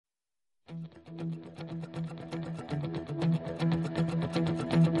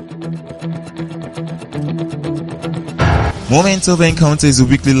Moments of Encounter is a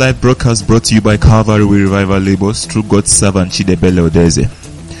weekly live broadcast brought to you by Calvary Revival Labels through God's servant Chidebele Odeze.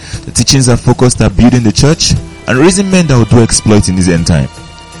 The teachings are focused at building the church and raising men that will do exploit in this end time.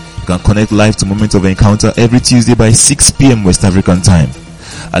 You can connect live to Moments of Encounter every Tuesday by 6 p.m. West African time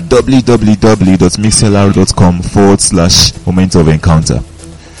at www.mixlr.com/Moments of Encounter.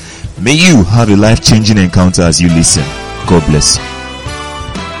 May you have a life-changing encounter as you listen. God bless you.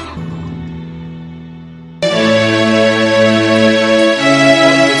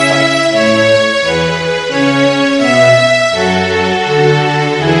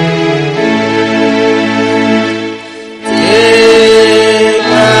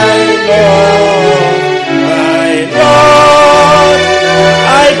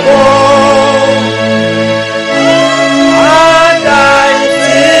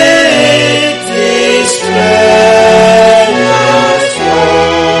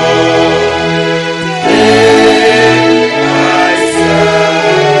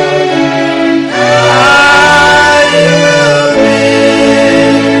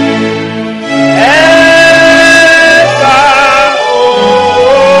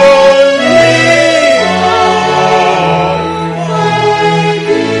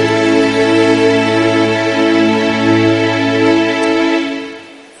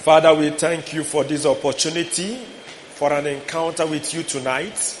 Father, we thank you for this opportunity, for an encounter with you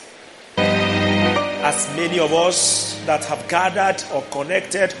tonight. As many of us that have gathered or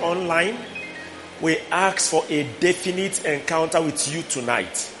connected online, we ask for a definite encounter with you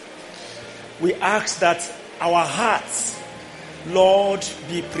tonight. We ask that our hearts, Lord,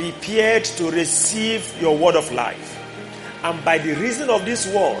 be prepared to receive your word of life. And by the reason of this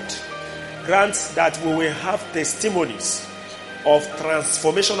word, grant that we will have testimonies of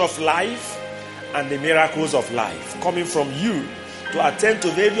transformation of life and the miracles of life coming from you to attend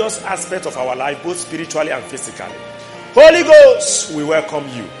to various aspects of our life, both spiritually and physically. Holy Ghost, we welcome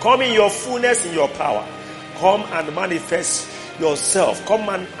you. Come in your fullness, in your power. Come and manifest yourself. Come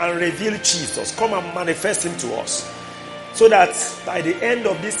and reveal Jesus. Come and manifest him to us. So that by the end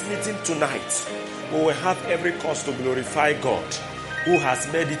of this meeting tonight, we will have every cause to glorify God, who has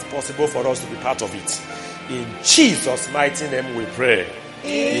made it possible for us to be part of it. In Jesus' mighty name we pray.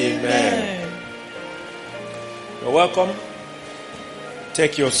 Amen. You're welcome.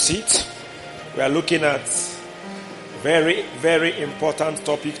 Take your seat. We are looking at very, very important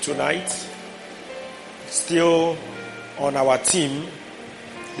topic tonight. Still on our theme,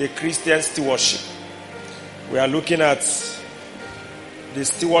 the Christian stewardship. We are looking at the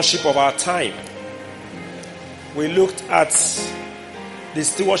stewardship of our time. We looked at the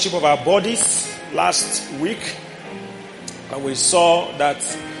stewardship of our bodies last week, and we saw that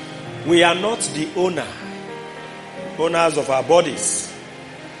we are not the owners of our bodies.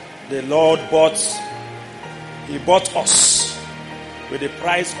 The Lord bought us with the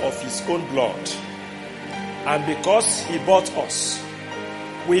price of his own blood. And because he bought us,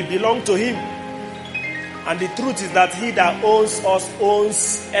 we belong to him. And the truth is that he that owns us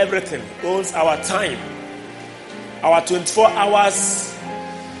owns everything, owns our time. Our 24 hours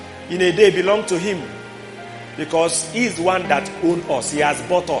in a day belong to him, because he is the one that owns us. He has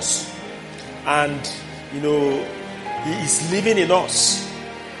bought us, and he is living in us.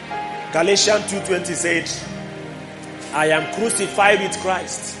 Galatians 2:20 said, I am crucified with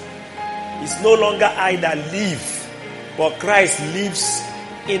Christ. It's no longer I that live, but Christ lives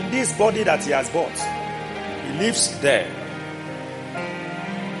in this body that he has bought. He lives there.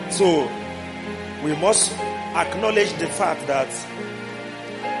 So we must acknowledge the fact that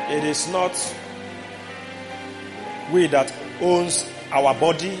it is not we that owns our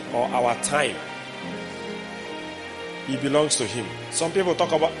body or our time. It belongs to him. Some people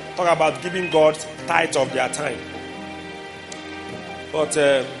talk about giving God tithe of their time. But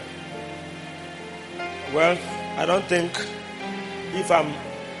I don't think if I'm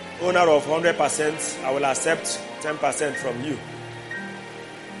owner of 100%, I will accept 10% from you.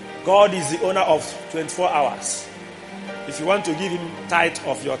 God is the owner of 24 hours. If you want to give him tithe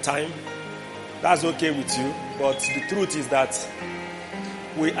of your time, that's okay with you. But the truth is that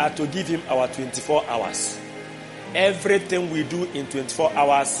we are to give him our 24 hours. Everything we do in 24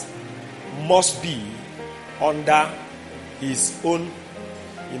 hours must be under his own,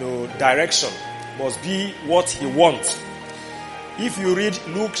 direction. Must be what he wants. If you read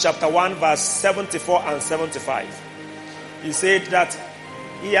Luke chapter 1 verse 74 and 75, he said that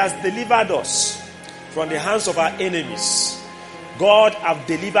he has delivered us from the hands of our enemies. God have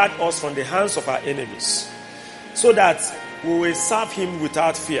delivered us from the hands of our enemies, so that we will serve him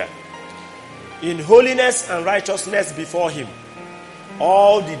without fear. in holiness and righteousness before him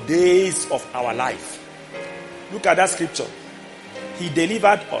all the days of our life. Look at that scripture. He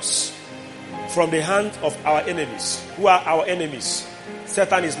delivered us from the hand of our enemies. Who are our enemies?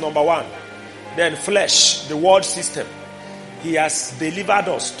 Satan is number one. Then flesh, the world system. He has delivered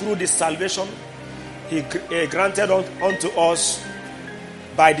us through this salvation he granted unto us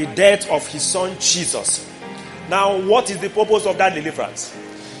by the death of his son Jesus. Now, what is the purpose of that deliverance?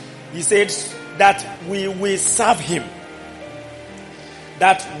 He said that we will serve him.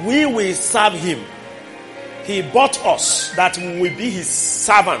 That we will serve him. He bought us that we will be his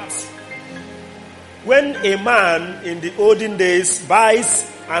servants. When a man in the olden days buys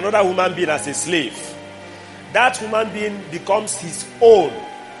another human being as a slave, that human being becomes his own.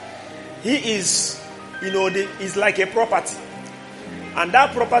 He is, is like a property. And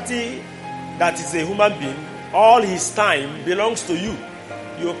that property that is a human being, all his time belongs to you.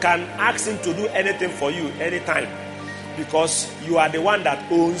 You can ask him to do anything for you anytime because you are the one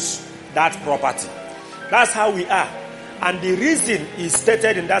that owns that property. That's how we are. And the reason is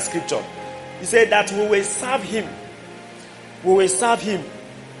stated in that scripture. He said that we will serve him. We will serve him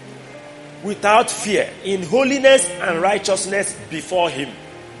without fear, in holiness and righteousness before him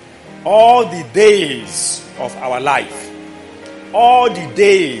all the days of our life. All the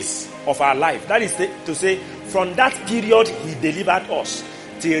days of our life. That is to say, from that period he delivered us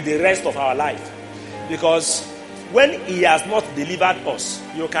till the rest of our life. Because when he has not delivered us,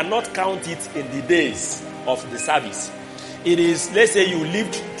 you cannot count it in the days of the service. It is, let's say you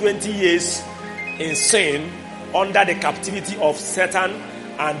lived 20 years in sin under the captivity of Satan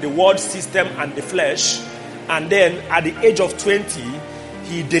and the world system and the flesh, and then at the age of 20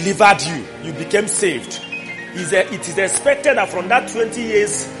 he delivered you. You became saved. It is expected that from that 20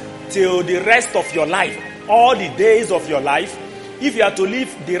 years till the rest of your life, all the days of your life, if you are to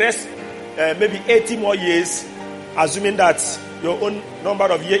live the rest, maybe 80 more years, assuming that your own number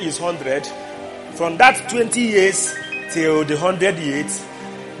of years is 100, from that 20 years till the 100 years,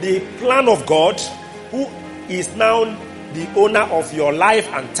 the plan of God, who is now the owner of your life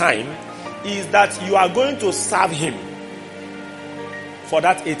and time, is that you are going to serve him for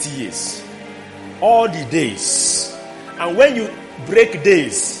that 80 years. All the days. And when you break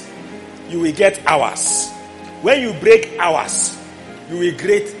days, you will get hours. When you break hours, you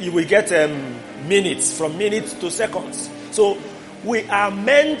will get minutes, from minutes to seconds. So we are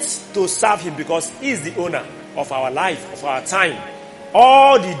meant to serve him because he is the owner of our life, of our time,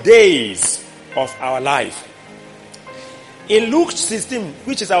 all the days of our life. In Luke 16,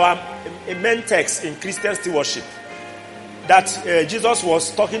 which is our main text in Christian stewardship, that Jesus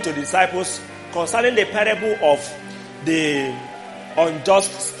was talking to the disciples concerning the parable of the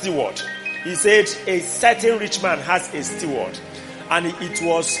unjust steward. He said a certain rich man has a steward, and it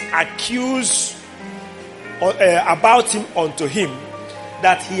was accused about him unto him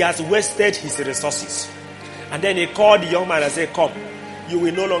that he has wasted his resources. And then he called the young man and said, come, you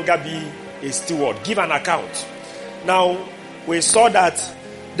will no longer be a steward. Give an account. Now, we saw that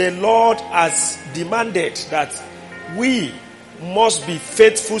the Lord has demanded that we must be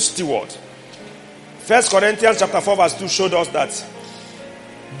faithful stewards. 1 Corinthians chapter 4 verse 2 showed us that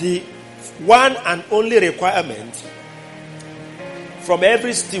the one and only requirement from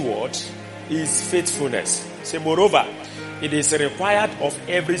every steward is faithfulness. So moreover, it is required of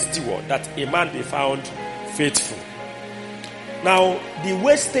every steward that a man be found faithful. Now, the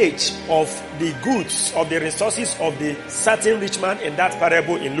wastage of the goods, of the resources of the certain rich man in that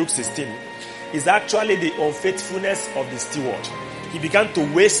parable in Luke 16 is actually the unfaithfulness of the steward. He began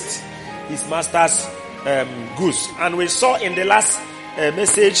to waste his master's goods. And we saw in the last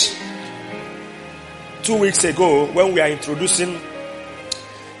message 2 weeks ago, when we are introducing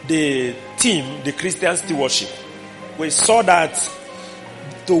the theme, the Christian stewardship, we saw that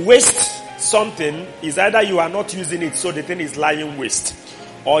to waste something is either you are not using it, so the thing is lying waste,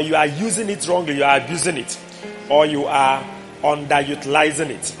 or you are using it wrongly, you are abusing it, or you are underutilizing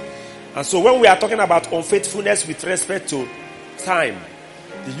it. And so when we are talking about unfaithfulness with respect to time,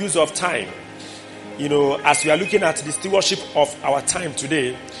 the use of time, as we are looking at the stewardship of our time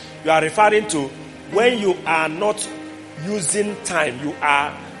today, you are referring to when you are not using time, you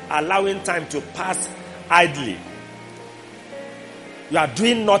are allowing time to pass idly. You are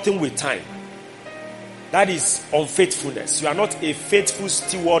doing nothing with time. That is unfaithfulness. You are not a faithful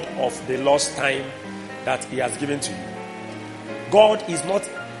steward of the lost time that he has given to you. God is not,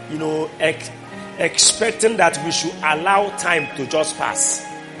 expecting that we should allow time to just pass.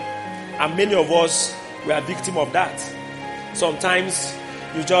 And many of us, we are victim of that. Sometimes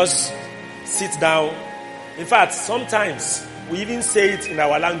you just sit down. In fact, sometimes we even say it in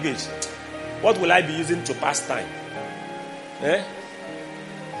our language. What will I be using to pass time?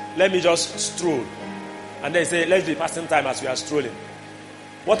 Let me just stroll. And then say, let's be passing time as we are strolling.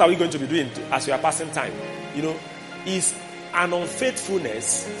 What are we going to be doing as we are passing time? Is an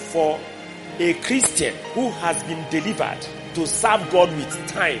unfaithfulness for a Christian who has been delivered to serve God with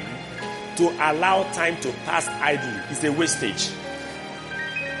time, to allow time to pass idly. It's a wastage.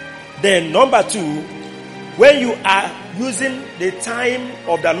 Then number 2, when you are using the time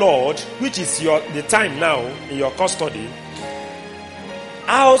of the Lord, which is the time now in your custody,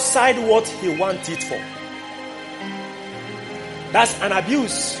 outside what He wants it for, that's an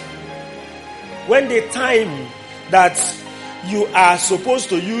abuse. When the time that you are supposed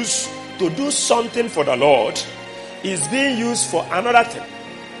to use to do something for the Lord is being used for another thing,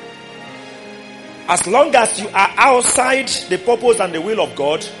 as long as you are outside the purpose and the will of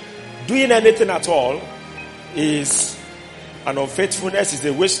God, doing anything at all is an unfaithfulness, is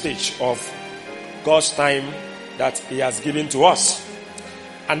a wastage of God's time that He has given to us.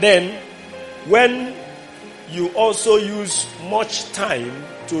 And then when you also use much time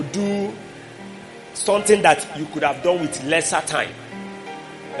to do something that you could have done with lesser time.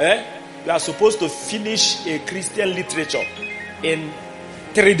 You are supposed to finish a Christian literature in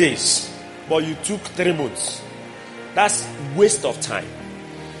 3 days, but you took 3 months. That's waste of time.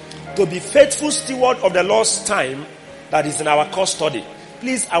 To be faithful steward of the Lord's time that is in our custody.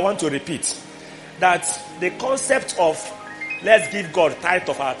 Please, I want to repeat that the concept of let's give God tithe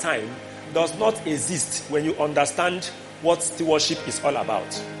of our time does not exist when you understand what stewardship is all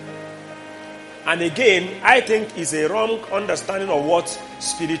about. And again, I think it's a wrong understanding of what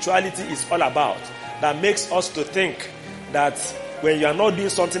spirituality is all about that makes us to think that when you are not doing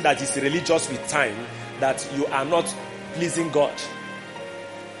something that is religious with time, that you are not pleasing God.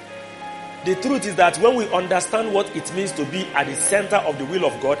 The truth is that when we understand what it means to be at the center of the will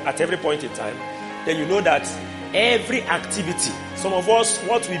of God at every point in time, then you know that every activity, some of us,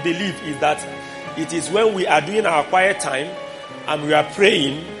 what we believe is that it is when we are doing our quiet time and we are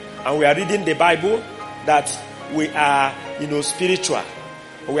praying and we are reading the Bible that we are, spiritual.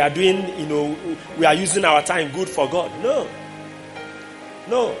 We are doing, we are using our time good for God.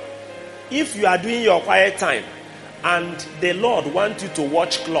 No. If you are doing your quiet time and the Lord wants you to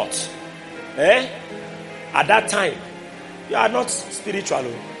watch cloth, at that time, you are not spiritual.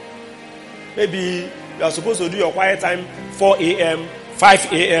 Maybe you are supposed to do your quiet time 4 a.m.,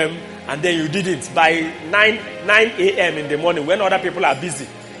 5 a.m., and then you didn't. By 9 a.m. in the morning, when other people are busy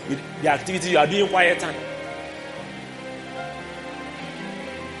with the activity, you are doing quiet time.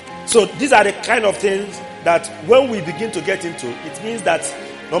 So these are the kind of things that when we begin to get into, it means that,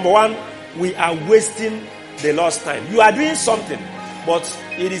 number one, we are wasting the Lord's time. You are doing something, but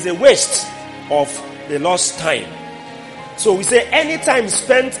it is a waste of the Lord's time. So we say any time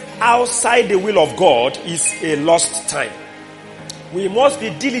spent outside the will of God is a lost time. We must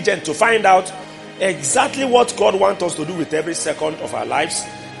be diligent to find out exactly what God wants us to do with every second of our lives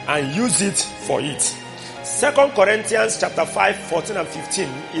and use it for it. 2 Corinthians chapter 5, 14 and 15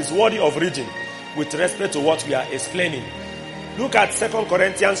 is worthy of reading with respect to what we are explaining. Look at 2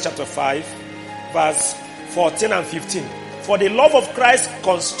 Corinthians chapter 5, verse 14 and 15. For the love of Christ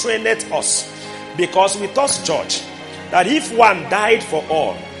constraineth us, because we thus judge that if one died for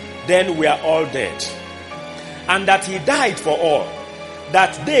all, then we are all dead. And that he died for all,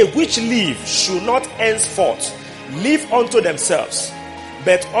 that they which live should not henceforth live unto themselves,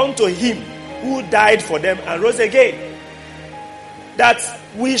 but unto him who died for them and rose again. That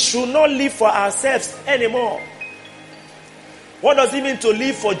we should not live for ourselves anymore. What does it mean to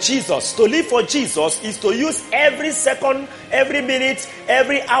live for Jesus? To live for Jesus is to use every second, every minute,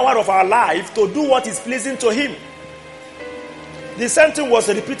 every hour of our life to do what is pleasing to him. The same thing was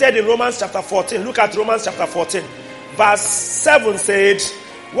repeated in Romans chapter 14. Look at Romans chapter 14. Verse 7 said,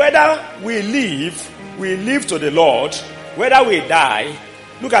 whether we live to the Lord. Whether we die,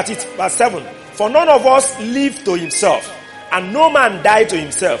 look at it, verse 7. For none of us live to himself, and no man die to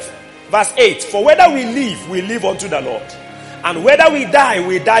himself. Verse 8. For whether we live unto the Lord. And whether we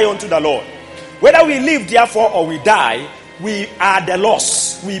die unto the Lord. Whether we live therefore or we die, we are the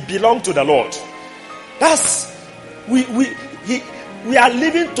lost. We belong to the Lord. That's, we are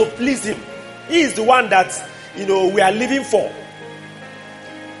living to please him. He is the one that, we are living for.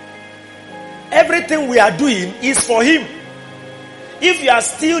 Everything we are doing is for him. If you are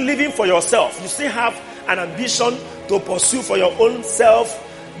still living for yourself, you still have an ambition to pursue for your own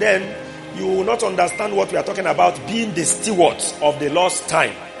self, then you will not understand what we are talking about, being the steward of the Lord's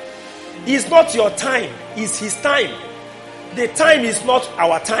time. It's not your time, it's his time. The time is not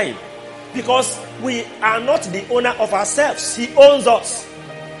our time, because we are not the owner of ourselves. He owns us.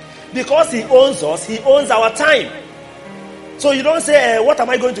 Because he owns us, he owns our time. So you don't say, what am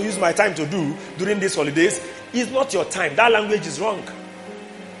I going to use my time to do during these holidays? It's not your time. That language is wrong.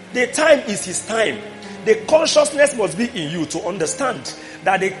 The time is his time. The consciousness must be in you to understand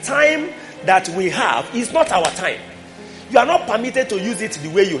that the time that we have is not our time. You are not permitted to use it the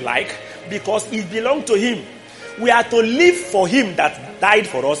way you like because it belongs to him. We are to live for him that died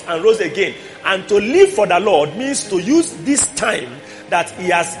for us and rose again. And to live for the Lord means to use this time that he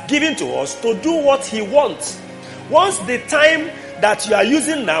has given to us to do what he wants. Once the time that you are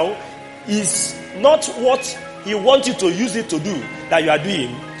using now is not what he wants you to use it to do that you are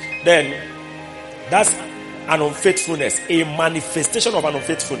doing, then that's an unfaithfulness, a manifestation of an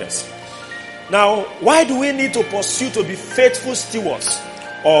unfaithfulness. Now, why do we need to pursue to be faithful stewards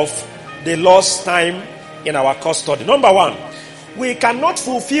of the lost time in our custody? Number one, we cannot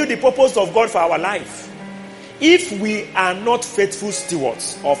fulfill the purpose of God for our life if we are not faithful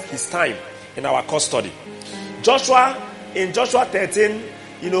stewards of his time in our custody. In Joshua 13,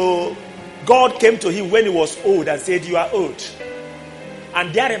 God came to him when he was old and said, you are old.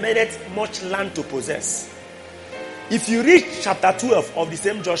 And there remained much land to possess. If you read chapter 12 of the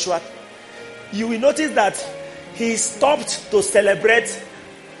same Joshua, you will notice that he stopped to celebrate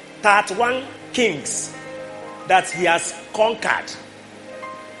 31 kings that he has conquered.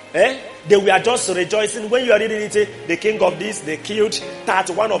 They were just rejoicing. When you are reading it, the king of this, they killed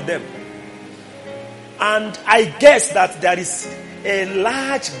 31 of them. And I guess that there is a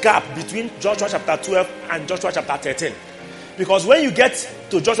large gap between Joshua chapter 12 and Joshua chapter 13. Because when you get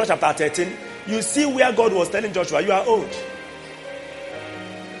to Joshua chapter 13, you see where God was telling Joshua, you are old.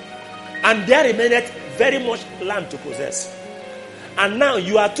 And there remained very much land to possess. And now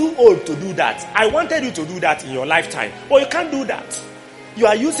you are too old to do that. I wanted you to do that in your lifetime. But you can't do that. You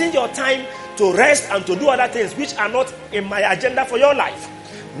are using your time to rest and to do other things which are not in my agenda for your life.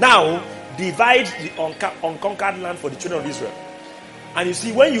 Now, divide the unconquered land for the children of Israel. And you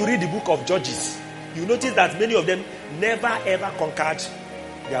see, when you read the book of Judges, you notice that many of them never ever conquered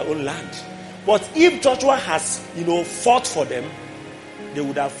their own land. But if Joshua has, fought for them, they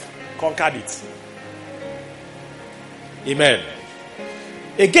would have conquered it. Amen.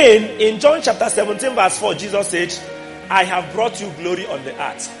 Again, in John chapter 17 verse 4, Jesus said, I have brought you glory on the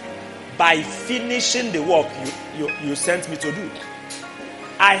earth by finishing the work you sent me to do.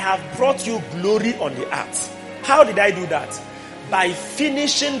 I have brought you glory on the earth. How did I do that? By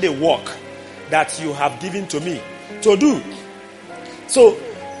finishing the work that you have given to me to do. So,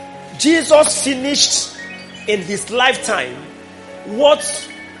 Jesus finished in his lifetime what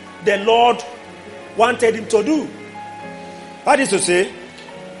the Lord wanted him to do. That is to say,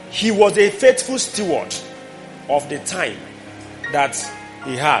 he was a faithful steward of the time that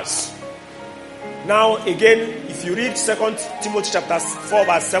he has. Now again, if you read 2 Timothy chapter 4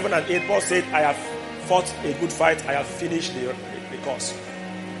 verse 7 and 8, Paul said, I have fought a good fight, I have finished the course.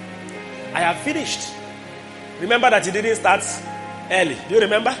 I have finished. Remember that he didn't start early. Do you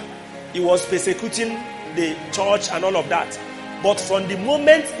remember? He was persecuting the church and all of that. But from the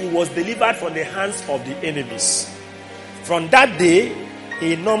moment he was delivered from the hands of the enemies, from that day,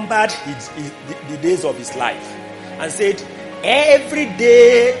 he numbered the days of his life and said, every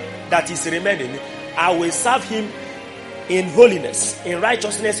day that is remaining, I will serve him in holiness, in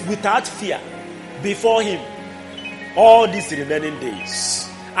righteousness, without fear, before him all these remaining days.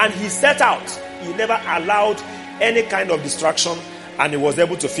 And he set out. He never allowed any kind of distraction, and he was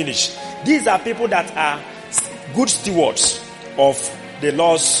able to finish. These are people that are good stewards of the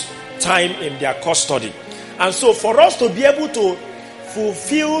Lord's time in their custody. And so for us to be able to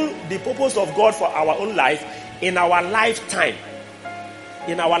fulfill the purpose of God for our own life in our lifetime,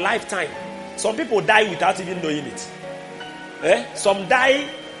 some people die without even knowing it. Some die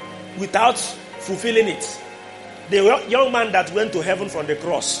without fulfilling it. The young man that went to heaven from the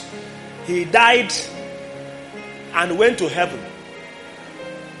cross, he died and went to heaven,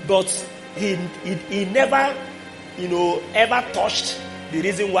 but he never ever touched the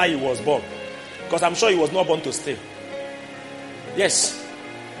reason why he was born, because I'm sure he was not born to stay. Yes,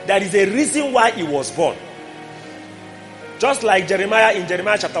 there is a reason why he was born. Just like Jeremiah, in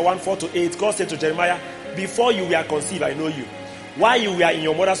Jeremiah chapter 1, 4-8, God said to Jeremiah, before you were conceived, I know you. While you were in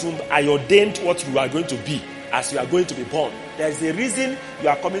your mother's womb, I ordained what you are going to be as you are going to be born. There is a reason you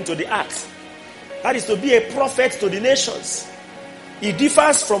are coming to the earth. That is to be a prophet to the nations. It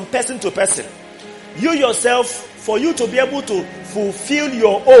differs from person to person. You yourself, for you to be able to fulfill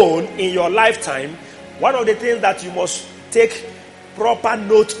your own in your lifetime, one of the things that you must take proper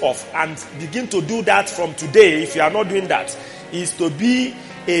note of and begin to do that from today, if you are not doing that, is to be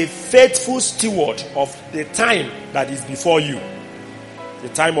a faithful steward of the time that is before you. The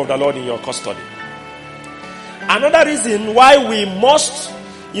time of the Lord in your custody. Another reason why we must,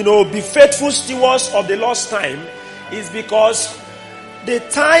 be faithful stewards of the Lord's time is because the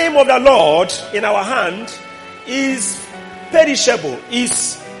time of the Lord in our hand is perishable,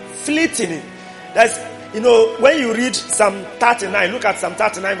 is fleeting. That's, when you read Psalm 39, look at Psalm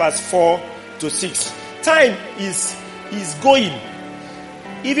 39 verse 4 to 6. Time is going.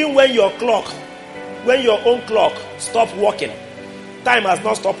 Even when your own clock stops working, time has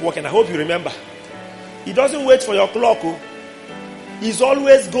not stopped working. I hope you remember. It doesn't wait for your clock. It's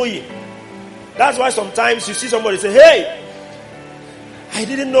always going. That's why sometimes you see somebody say, hey, I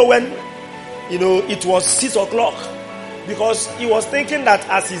didn't know when, it was 6 o'clock. Because he was thinking that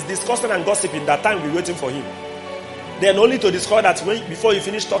as he's discussing and gossiping, that time will be waiting for him. Then only to discover that before you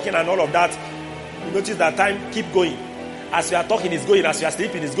finish talking and all of that, you notice that time keep going. As you are talking, it's going. As you are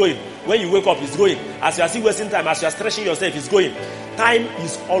sleeping, it's going. When you wake up, it's going. As you are still wasting time, as you are stretching yourself, it's going. Time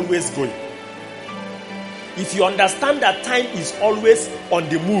is always going. If you understand that time is always on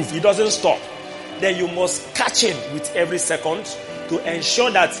the move, it doesn't stop, then you must catch it with every second to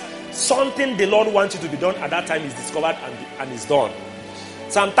ensure that something the Lord wants you to be done at that time is discovered and is done.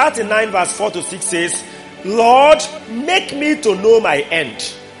 Psalm 39 verse 4 to 6 says, Lord, make me to know my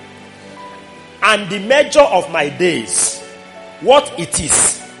end and the measure of my days, what it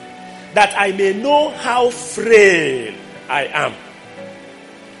is, that I may know how frail I am.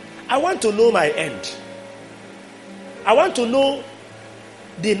 I want to know my end. I want to know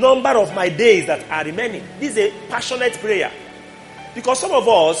the number of my days that are remaining. This is a passionate prayer. Because some of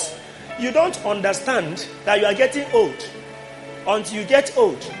us, you don't understand that you are getting old until you get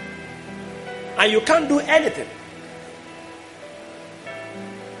old. And you can't do anything.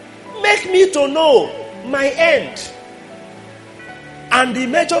 Make me to know my end and the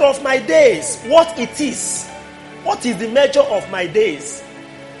measure of my days, what it is. What is the measure of my days?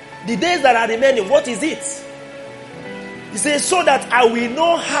 The days that are remaining, what is it? He says, so that I will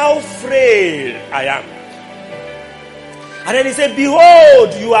know how frail I am. And then he said,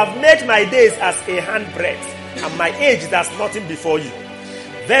 behold, you have made my days as a handbreadth, and my age is as nothing before you.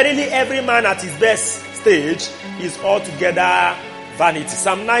 Verily, every man at his best stage is altogether vanity.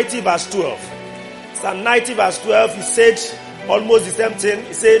 Psalm 90 verse 12. Psalm 90 verse 12, he said almost the same thing.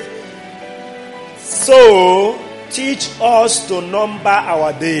 He said, so teach us to number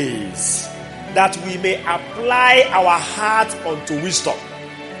our days, that we may apply our heart unto wisdom.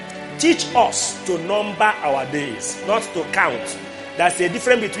 Teach us to number our days, not to count. There's a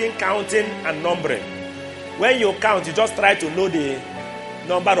difference between counting and numbering. When you count, you just try to know the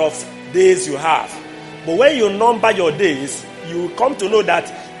number of days you have. But when you number your days, you come to know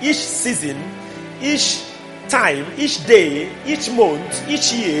that each season, each time, each day, each month,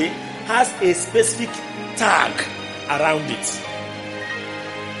 each year has a specific tag around it.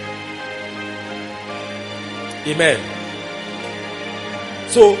 Amen.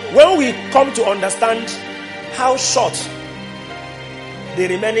 So when we come to understand how short the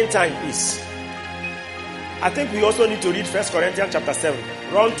remaining time is, I think we also need to read 1 Corinthians chapter 7.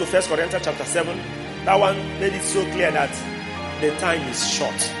 Run to 1 Corinthians chapter 7. That one made it so clear that the time is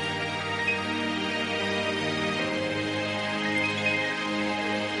short.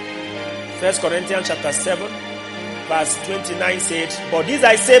 First Corinthians chapter 7 verse 29 said, but this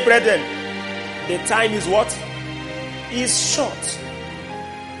I say, brethren, the time is what? Is short.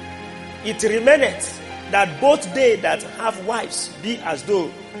 It remaineth that both they that have wives be as though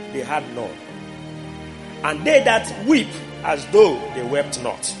they had none, and they that weep as though they wept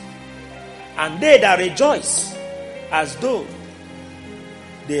not, and they that rejoice as though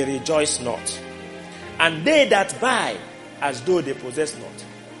they rejoice not, and they that buy as though they possess not,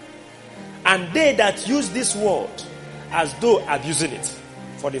 and they that use this world as though abusing it,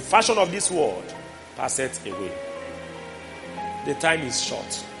 for the fashion of this world passeth away. The time is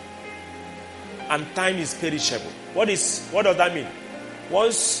short. And time is perishable. What does that mean?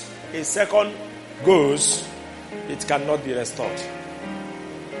 Once a second goes, it cannot be restored.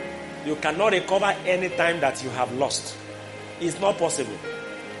 You cannot recover any time that you have lost. It's not possible.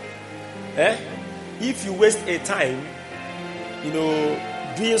 If you waste a time,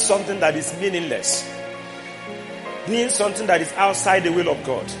 doing something that is meaningless, doing something that is outside the will of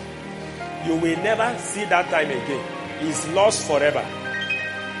God, you will never see that time again. It's lost forever.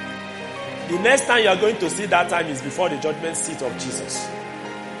 The next time you are going to see that time is before the judgment seat of Jesus,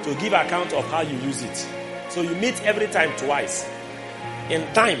 to give account of how you use it. So you meet every time twice.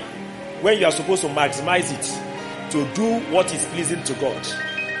 In time, when you are supposed to maximize it, to do what is pleasing to God.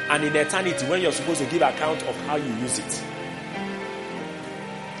 And in eternity, when you are supposed to give account of how you use it.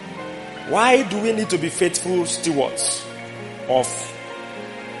 Why do we need to be faithful stewards of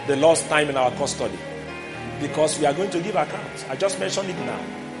the lost time in our custody. Because we are going to give account. I just mentioned it now.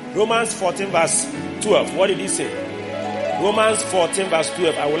 Romans 14 verse 12. What did he say? Romans 14 verse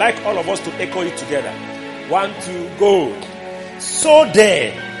 12. I would like all of us to echo it together. 1, 2, go. So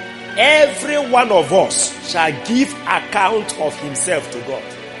then, every one of us shall give account of himself to God.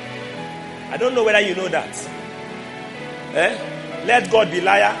 I don't know whether you know that. Let God be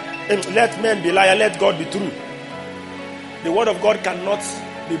liar. Let men be liar. Let God be true. The word of God cannot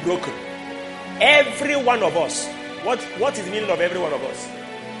be broken. Every one of us. What is the meaning of every one of us?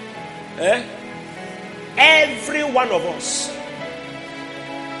 Every one of us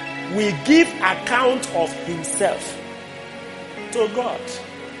will give account of himself to God.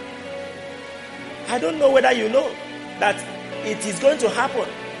 I don't know whether you know that it is going to happen.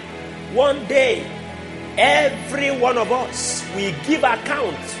 One day, every one of us will give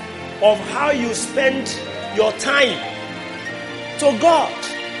account of how you spend your time to God.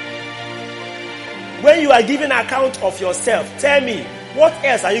 When you are giving account of yourself, tell me, what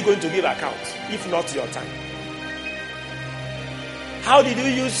else are you going to give account if not your time? How did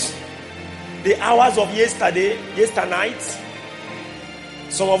you use the hours of yesterday, yesternight?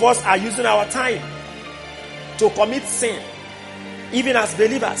 Some of us are using our time to commit sin, even as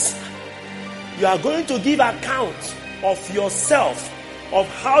believers. You are going to give account of yourself, of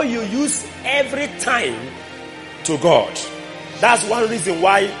how you use every time to God. That's one reason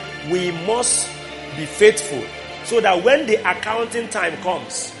why we must be faithful, so that when the accounting time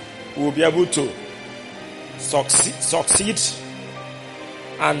comes, we will be able to succeed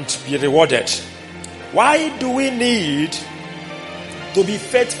and be rewarded. Why do we need to be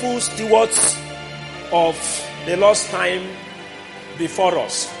faithful stewards of the lost time before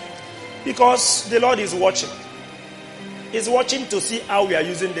us? Because the Lord is watching. He's watching to see how we are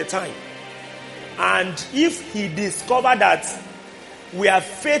using the time. And if he discovers that we are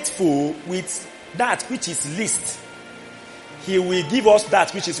faithful with that which is least, he will give us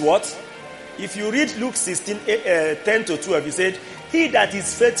that which is what? If you read Luke 16, 10 to 12, he said, he that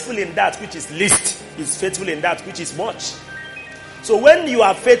is faithful in that which is least is faithful in that which is much. So when you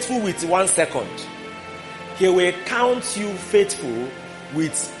are faithful with 1 second, he will count you faithful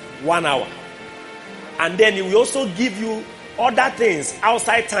with 1 hour. And then he will also give you other things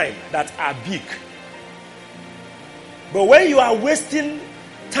outside time that are big. But when you are wasting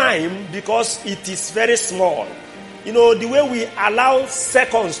time because it is very small, you know, the way we allow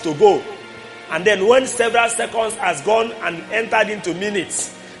seconds to go, and then when several seconds has gone and entered into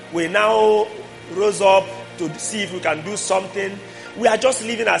minutes, we now rose up to see if we can do something. We are just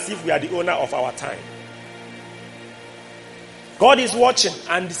living as if we are the owner of our time. God is watching,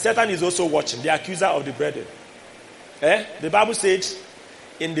 and Satan is also watching, the accuser of the brethren. The Bible says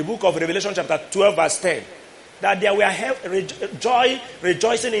in the book of Revelation chapter 12 verse 10, that there were joy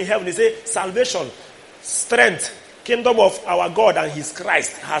rejoicing in heaven. He said, salvation, strength, kingdom of our God and his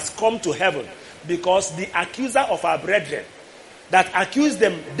Christ has come to heaven, because the accuser of our brethren that accused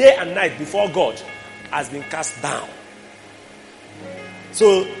them day and night before God has been cast down.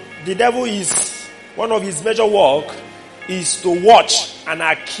 So the devil is, one of his major work is to watch and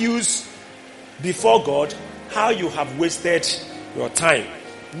accuse before God how you have wasted your time.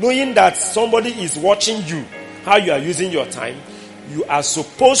 Knowing that somebody is watching you, how you are using your time, you are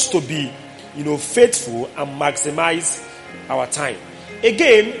supposed to be, faithful and maximize our time.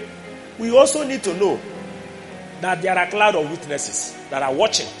 Again, we also need to know that there are a cloud of witnesses that are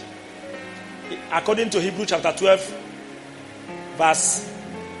watching. According to Hebrew chapter 12,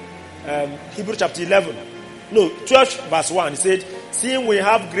 Hebrew chapter 12 verse 1, he said, seeing we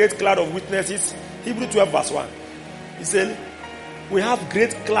have great cloud of witnesses, Hebrew 12 verse 1, he said, we have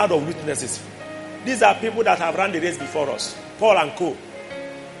great cloud of witnesses. These are people that have run the race before us. Paul and co.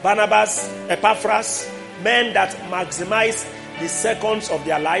 Barnabas, Epaphras, men that maximize the seconds of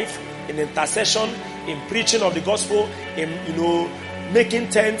their life in intercession, in preaching of the gospel, in making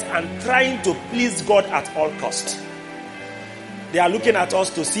tents and trying to please God at all costs. They are looking at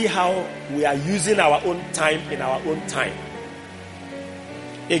us to see how we are using our own time in our own time.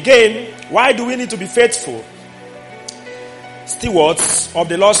 Again, why do we need to be faithful stewards of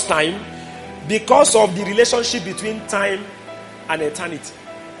the lost time? Because of the relationship between time and eternity.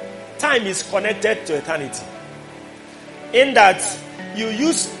 Time is connected to eternity. In that you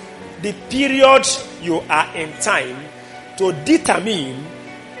use the period you are in time to determine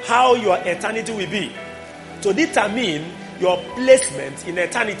how your eternity will be. To determine your placement in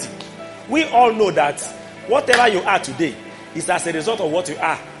eternity. We all know that whatever you are today is as a result of what you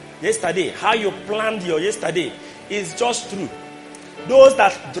are yesterday. How you planned your yesterday is just true. Those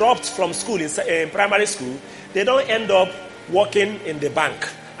that dropped from school in primary school, they don't end up working in the bank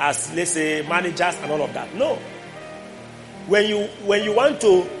as, let's say, managers and all of that. No. When you want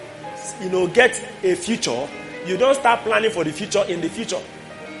to, get a future, you don't start planning for the future in the future.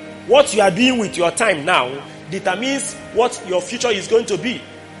 What you are doing with your time now determines what your future is going to be.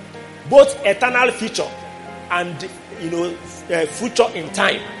 Both eternal future and, future in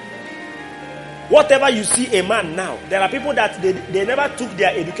time. Whatever you see a man now, there are people that they never took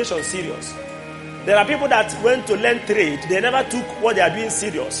their education serious. There are people that went to learn trade. They never took what they are doing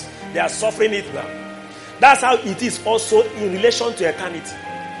serious. They are suffering it now. That's how it is also in relation to eternity.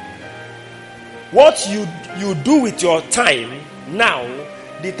 What you do with your time now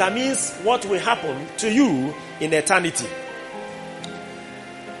determines what will happen to you in eternity.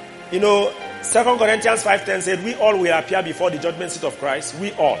 2 Corinthians 5:10 said, we all will appear before the judgment seat of Christ.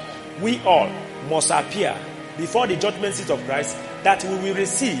 We all must appear before the judgment seat of Christ, that we will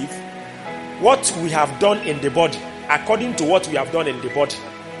receive what we have done in the body, according to what we have done in the body,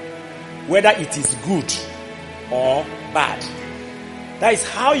 whether it is good or bad. That is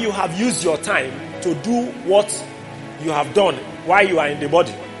how you have used your time to do what you have done while you are in the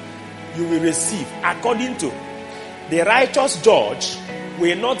body. You will receive according to. The righteous judge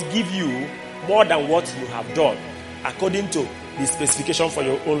will not give you more than what you have done, according to the specification for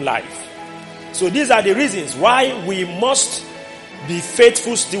your own life. So these are the reasons why we must be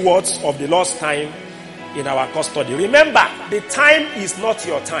faithful stewards of the Lord's time in our custody. Remember, the time is not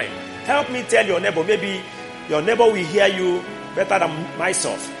your time. Help me tell your neighbor. Maybe your neighbor will hear you better than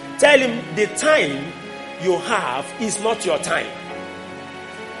myself. Tell him the time you have is not your time.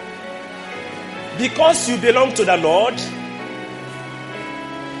 Because you belong to the Lord,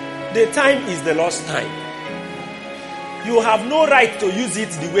 the time is the Lord's time. You have no right to use it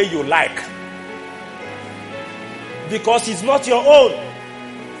the way you like, because it's not your own.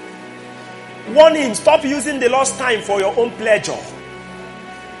 Warn him, stop using the Lord's time for your own pleasure.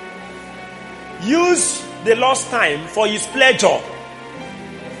 Use the Lord's time for his pleasure.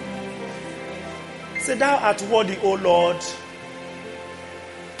 Say, thou art worthy, O Lord,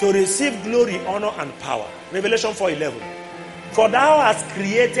 to receive glory, honor, and power. Revelation 4:11. For thou hast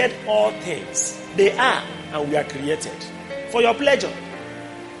created all things. They are, and we are created for your pleasure.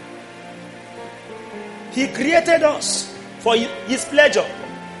 He created us for his pleasure.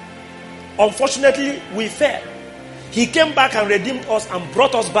 Unfortunately, we fell. He came back and redeemed us and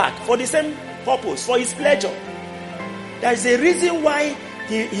brought us back for the same purpose, for his pleasure. There is a reason why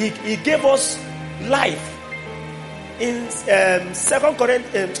he gave us life. In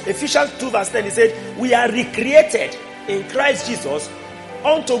Ephesians 2 verse 10, he said, we are recreated in Christ Jesus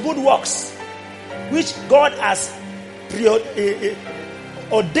unto good works, which God has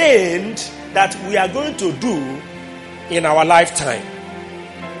ordained that we are going to do in our lifetime.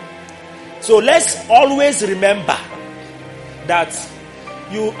 So let's always remember that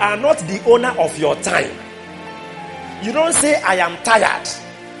you are not the owner of your time. You don't say, I am tired,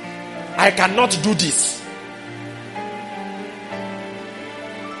 I cannot do this.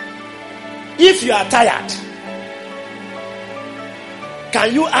 If you are tired,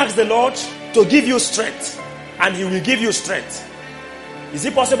 can you ask the Lord to give you strength? And he will give you strength. Is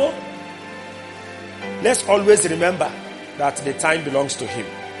it possible? Let's always remember that the time belongs to him.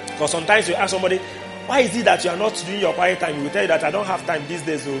 Because sometimes you ask somebody, why is it that you are not doing your quiet time? He will tell you that I don't have time these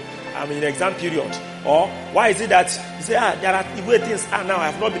days, so I'm in exam period. Or why is it that you say, there are the way things are now, I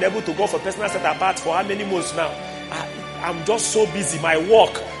have not been able to go for personal set apart for how many months now? I'm just so busy, my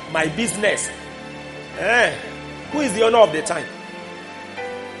work, my business. Who is the owner of the time?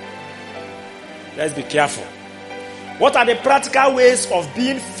 Let's be careful. What are the practical ways of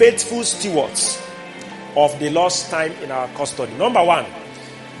being faithful stewards of the Lord's time in our custody? Number one,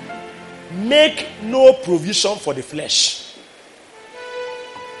 make no provision for the flesh.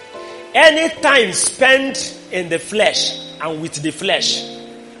 Any time spent in the flesh and with the flesh,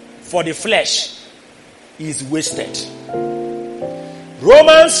 for the flesh, is wasted.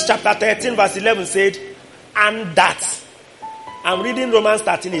 Romans chapter 13 verse 11 said, and that, I'm reading Romans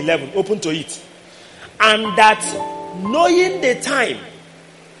 13:11, open to it. And that knowing the time,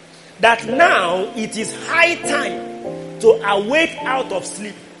 that now it is high time to awake out of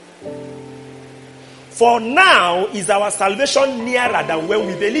sleep. For now is our salvation nearer than when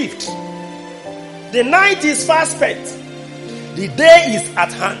we believed. The night is fast spent, the day is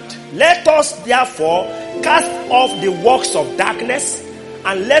at hand. Let us therefore cast off the works of darkness,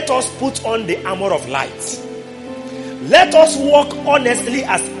 and let us put on the armor of light. Let us walk honestly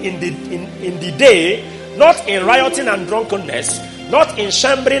as in the day, not in rioting and drunkenness, not in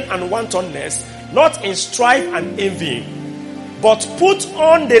chambering and wantonness, not in strife and envying, but put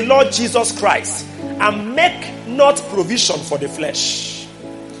on the Lord Jesus Christ, and make not provision for the flesh.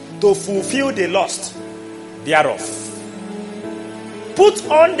 to fulfill the lust thereof. Put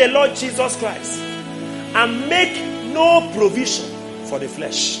on the Lord Jesus Christ and make no provision for the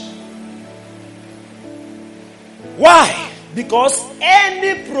flesh. Why? Because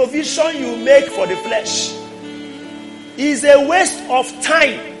any provision you make for the flesh is a waste of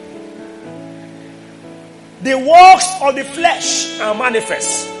time. The works of the flesh are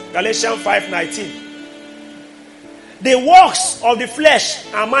manifest. Galatians 5:19. The works of the flesh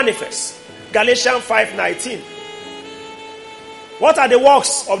are manifest. Galatians 5:19. What are the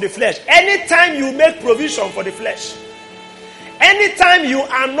works of the flesh? Anytime you make provision for the flesh, anytime you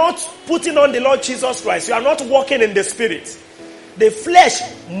are not putting on the Lord Jesus Christ, you are not walking in the Spirit, the flesh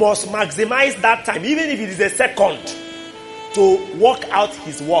must maximize that time, even if it is a second, to work out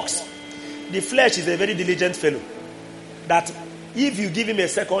his works. The flesh is a very diligent fellow, that if you give him a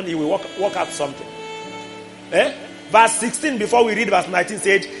second, he will work out something. Verse 16, before we read verse 19,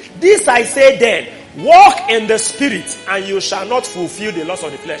 said, "This I say then, walk in the Spirit, and you shall not fulfill the lust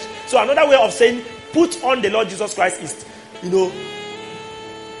of the flesh." So another way of saying, put on the Lord Jesus Christ is,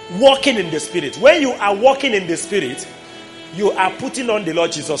 walking in the Spirit. When you are walking in the Spirit, you are putting on the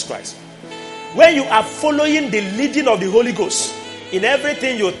Lord Jesus Christ. When you are following the leading of the Holy Ghost in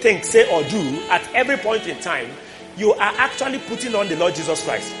everything you think, say, or do, at every point in time, you are actually putting on the Lord Jesus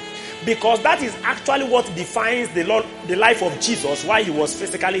Christ. Because that is actually what defines the life of Jesus while he was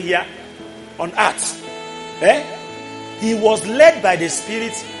physically here on earth. He was led by the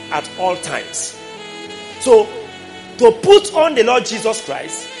Spirit at all times. So, to put on the Lord Jesus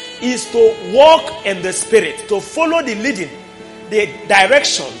Christ is to walk in the Spirit, to follow the leading, the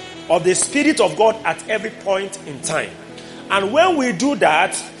direction of the Spirit of God at every point in time. And when we do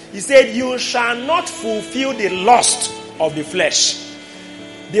that, he said, "You shall not fulfill the lust of the flesh."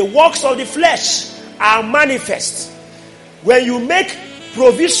 The works of the flesh are manifest. When you make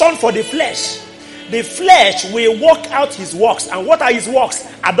provision for the flesh will work out his works. And what are his works?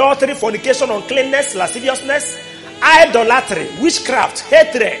 Adultery, fornication, uncleanness, lasciviousness, idolatry, witchcraft,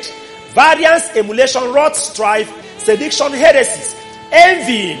 hatred, variance, emulation, wrath, strife, sedition, heresies,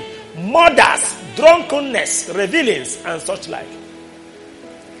 envying, murders, drunkenness, revelings, and such like.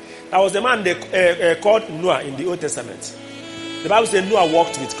 There was a man they called Noah in the Old Testament. The Bible says Noah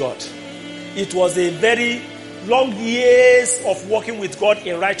walked with God. It was a very long years of walking with God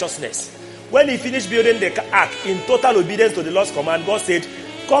in righteousness. When he finished building the ark in total obedience to the Lord's command, God said,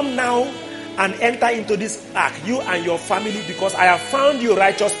 "Come now and enter into this ark, you and your family, because I have found you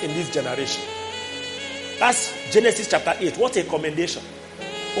righteous in this generation." That's Genesis chapter 8. What a commendation.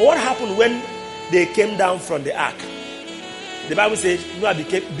 But what happened when they came down from the ark? The Bible says Noah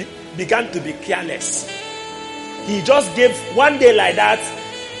began to be careless. He just gave one day like that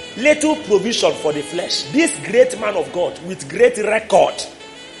little provision for the flesh. This great man of God with great record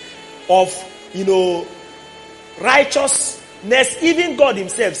of righteousness, even God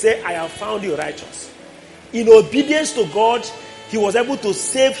himself said, "I have found you righteous." In obedience to God, he was able to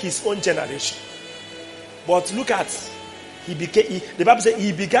save his own generation. But look at, the Bible says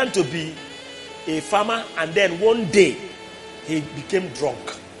he began to be a farmer, and then one day he became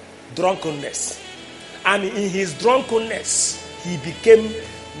drunk. Drunkenness. And in his drunkenness,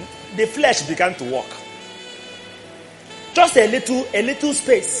 the flesh began to walk. Just a little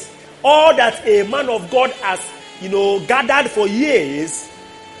space. All that a man of God has, gathered for years,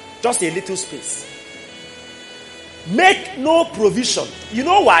 just a little space. Make no provision. You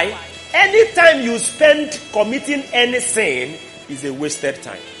know why? Anytime you spend committing any sin is a wasted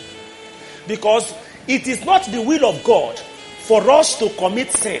time. Because it is not the will of God for us to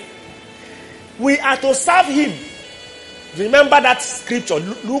commit sin. We are to serve him. Remember that scripture,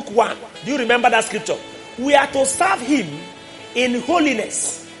 Luke 1. Do you remember that scripture? We are to serve him in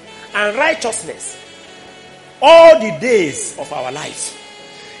holiness and righteousness all the days of our life.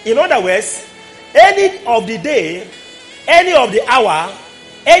 In other words, any of the day, any of the hour,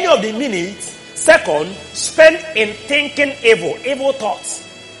 any of the minutes, second, spent in thinking evil thoughts,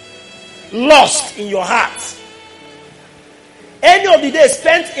 lust in your heart. Any of the day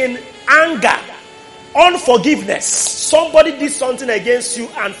spent in anger, unforgiveness. Somebody did something against you,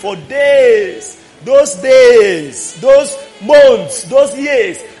 and for days, those months, those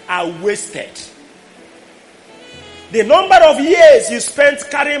years are wasted. The number of years you spent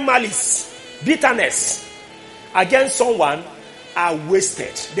carrying malice, bitterness against someone are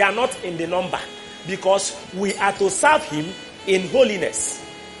wasted. They are not in the number, because we are to serve him in holiness,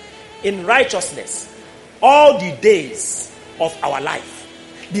 in righteousness, all the days of our life.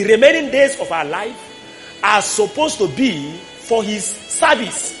 The remaining days of our life are supposed to be for his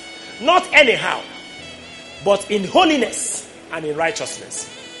service, not anyhow, but in holiness and in righteousness.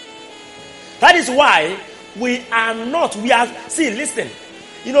 That is why see, listen.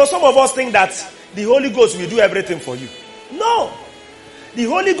 Some of us think that the Holy Ghost will do everything for you. No. The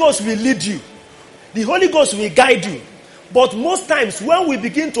Holy Ghost will lead you. The Holy Ghost will guide you. But most times when we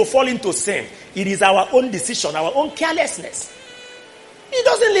begin to fall into sin, it is our own decision, our own carelessness. He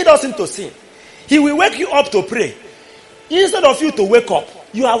doesn't lead us into sin. He will wake you up to pray. Instead of you to wake up,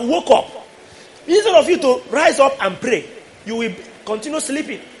 you have woke up. Instead of you to rise up and pray, you will continue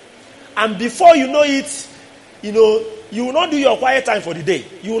sleeping. And before you know it, you will not do your quiet time for the day.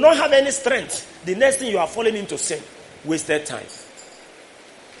 You will not have any strength. The next thing, you are falling into sin. Wasted time.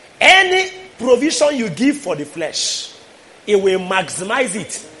 Any provision you give for the flesh, it will maximize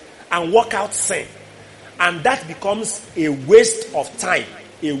it and work out sin. And that becomes a waste of time,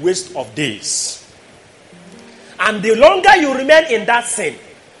 a waste of days. And the longer you remain in that sin,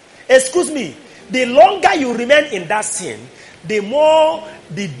 the longer you remain in that sin, the more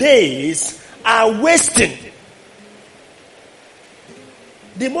the days are wasting.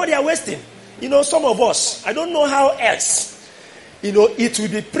 The more they are wasting. Some of us, I don't know how else, it will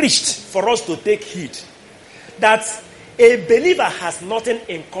be preached for us to take heed that a believer has nothing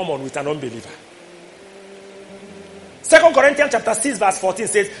in common with an unbeliever. 2 Corinthians chapter 6 verse 14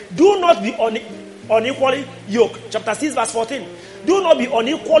 says, do not be unequally yoked. Chapter 6 verse 14. Do not be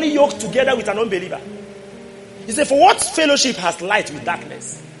unequally yoked together with an unbeliever. He said, for what fellowship has light with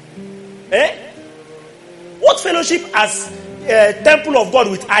darkness? What fellowship has a temple of God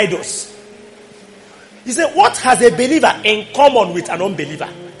with idols? He said, what has a believer in common with an unbeliever?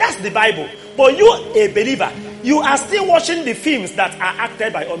 That's the Bible. But you, a believer, you are still watching the films that are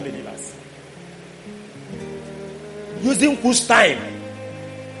acted by unbelievers. Using whose time?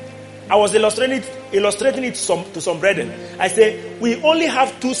 I was illustrating it to some brethren. I say, we only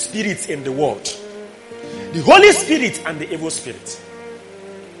have two spirits in the world. The Holy Spirit and the evil spirit.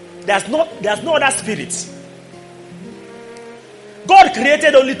 There's no other spirit. God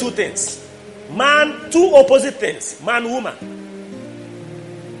created only two things. Man, two opposite things. Man, woman.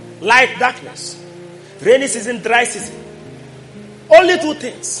 Light, darkness. Rainy season, dry season. Only two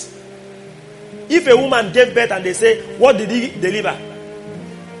things. If a woman gave birth and they say, what did he deliver?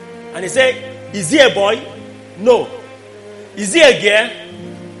 And they say, is he a boy? No. Is he a girl?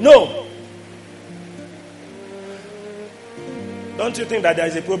 No. Don't you think that there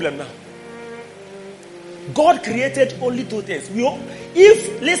is a problem now? God created only two things.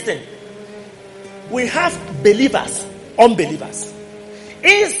 Listen, we have believers, unbelievers.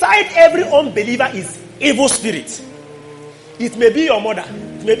 Inside every unbeliever is evil spirit. It may be your mother,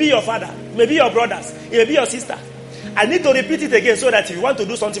 it may be your father, it may be your brothers, it may be your sister. I need to repeat it again so that if you want to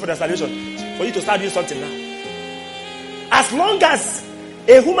do something for the salvation, for you to start doing something now. As long as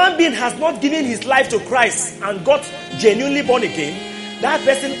a human being has not given his life to Christ and got genuinely born again, that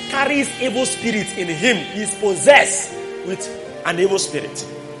person carries evil spirit in him. He is possessed with an evil spirit.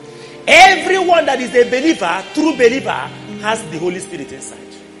 Everyone that is a believer, true believer, has the Holy Spirit inside.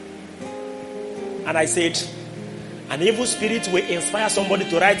 And I said, an evil spirit will inspire somebody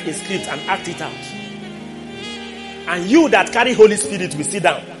to write a script and act it out. And you that carry Holy Spirit will sit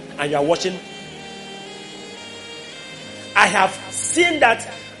down and you are watching. I have seen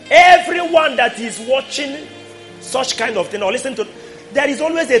that everyone that is watching such kind of thing or listen to, there is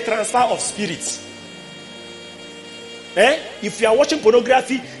always a transfer of spirits. If you are watching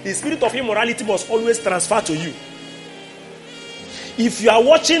pornography, the spirit of immorality must always transfer to you. If you are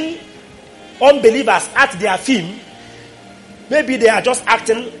watching unbelievers act their film, maybe they are just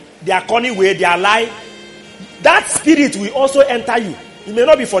acting their corny way, their lie, that spirit will also enter you. It may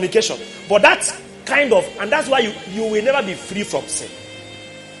not be fornication, but that's kind of, and that's why you will never be free from sin.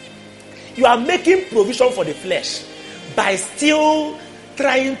 You are making provision for the flesh by still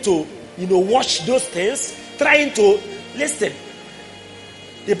trying to, watch those things, trying to listen.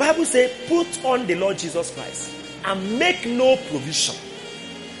 The Bible says, put on the Lord Jesus Christ and make no provision.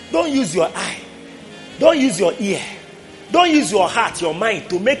 Don't use your eye. Don't use your ear. Don't use your heart, your mind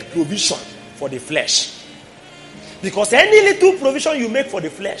to make provision for the flesh. Because any little provision you make for the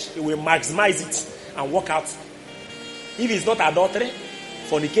flesh, it will maximize it and work out. If it's not adultery,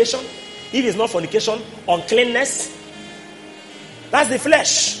 fornication. If it's not fornication, uncleanness. That's the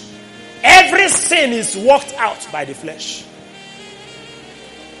flesh. Every sin is worked out by the flesh.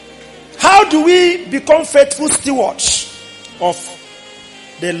 How do we become faithful stewards of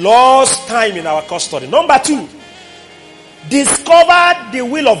the Lord's time in our custody? Number 2, discover the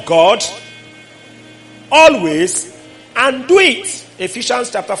will of God always and do it.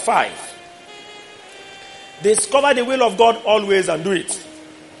 Ephesians chapter 5. Discover the will of God always and do it.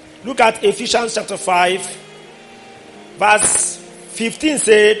 Look at Ephesians chapter 5 verse 15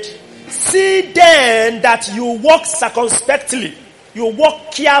 said, See then that you walk circumspectly, you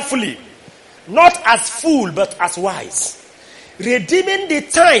walk carefully, not as fool but as wise, redeeming the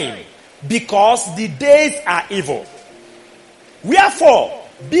time, because the days are evil. Wherefore,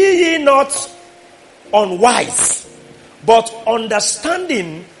 be ye not unwise, but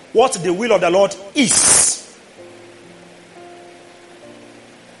understanding what the will of the Lord is.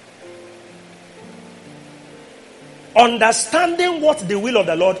 Understanding what the will of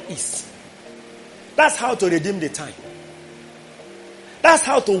the Lord is. That's how to redeem the time. That's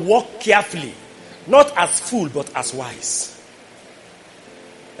how to walk carefully, not as fool but as wise.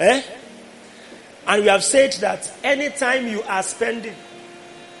 And we have said that anytime you are spending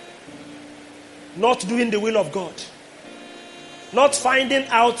not doing the will of God, not finding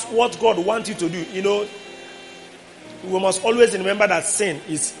out what God wants you to do, we must always remember that sin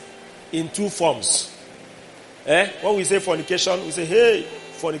is in two forms. When we say fornication, we say, hey,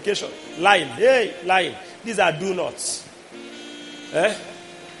 fornication. Lying, hey, lying. These are do nots.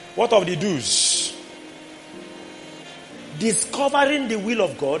 What of the do's? Discovering the will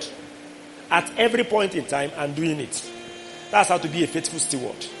of God at every point in time and doing it. That's how to be a faithful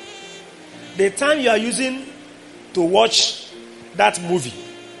steward. The time you are using to watch that movie,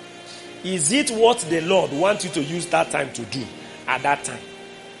 is it what the Lord wants you to use that time to do at that time?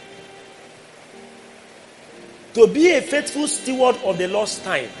 To be a faithful steward of the Lord's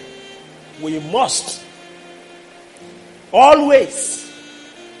time, we must always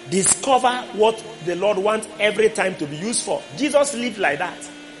discover what the Lord wants every time to be used for. Jesus lived like that.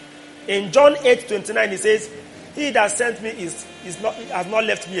 In John 8:29, he says, he that sent me has not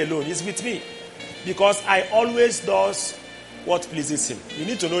left me alone. He's with me. Because I always does what pleases him. You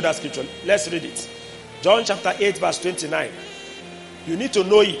need to know that scripture. Let's read it. John chapter 8 verse 29. You need to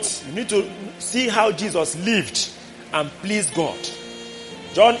know it. You need to see how Jesus lived and pleased God.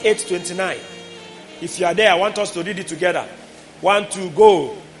 John 8:29. If you are there, I want us to read it together. 1, 2,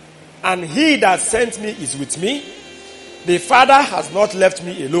 go. And he that sent me is with me. The Father has not left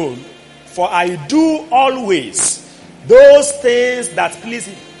me alone, for I do always those things that please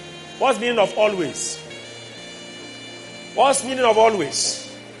him. What's the meaning of always? What's the meaning of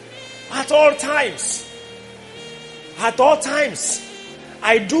always? At all times. At all times.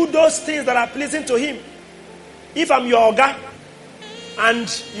 I do those things that are pleasing to him. If I'm your Oga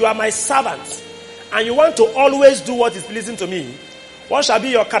and you are my servant and you want to always do what is pleasing to me, what shall be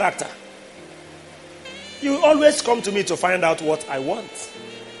your character? You always come to me to find out what I want.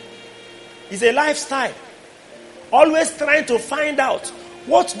 It's a lifestyle. Always trying to find out,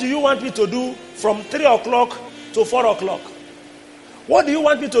 what do you want me to do from 3 o'clock to 4 o'clock? What do you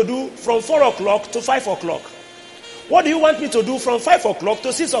want me to do from 4 o'clock to 5 o'clock? What do you want me to do from 5 o'clock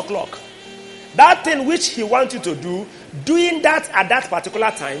to 6 o'clock? That thing which he wants you to do, doing that at that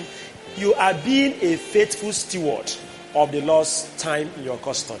particular time, you are being a faithful steward of the Lord's time in your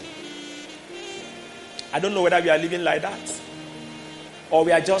custody. I don't know whether we are living like that, or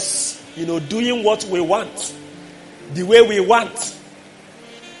we are just, doing what we want, the way we want.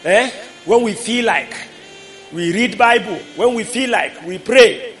 When we feel like, we read Bible. When we feel like, we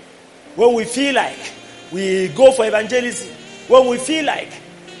pray. When we feel like, we go for evangelism. When we feel like,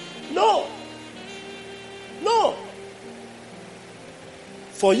 no.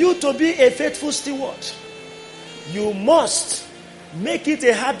 For you to be a faithful steward, you must make it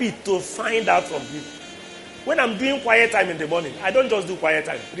a habit to find out from him. When I'm doing quiet time in the morning, I don't just do quiet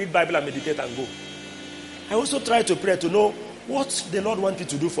time, read Bible and meditate and go. I also try to pray to know what the Lord wants me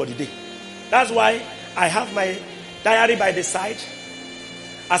to do for the day. That's why I have my diary by the side.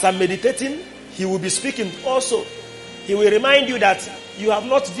 As I'm meditating, he will be speaking also. He will remind you that you have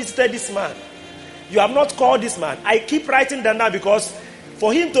not visited this man. You have not called this man. I keep writing them down because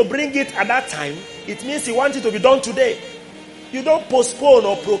for him to bring it at that time, it means he wants it to be done today. You don't postpone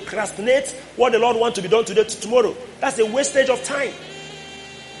or procrastinate what the Lord wants to be done today to tomorrow. That's a wastage of time.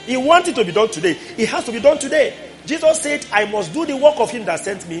 He wants it to be done today. It has to be done today. Jesus said, I must do the work of him that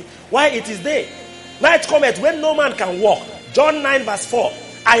sent me while it is day. Night cometh when no man can walk. John 9 verse 4.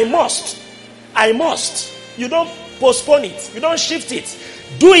 I must. You don't postpone it. You don't shift it.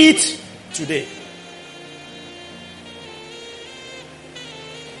 Do it today.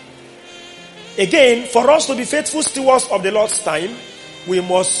 Again, for us to be faithful stewards of the Lord's time, we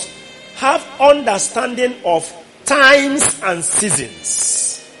must have understanding of times and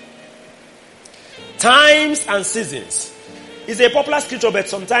seasons. Times and seasons. It's a popular scripture, but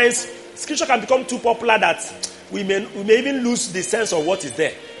sometimes scripture can become too popular that we may even lose the sense of what is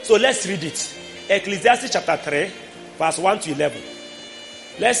there. So let's read it. Ecclesiastes chapter 3, verse 1 to 11.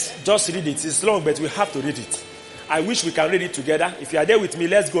 Let's just read it. It's long, but we have to read it. I wish we can read it together. If you are there with me,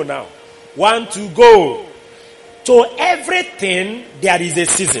 let's go now. 1, 2, go. To everything there is a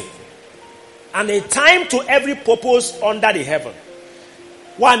season, and a time to every purpose under the heaven.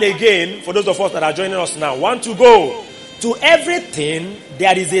 1 again, for those of us that are joining us now. 1, 2, go. To everything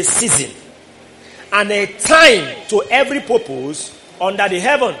there is a season, and a time to every purpose under the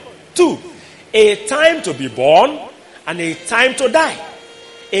heaven. 2, a time to be born, and a time to die.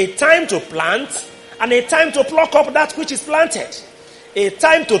 A time to plant, and a time to pluck up that which is planted. A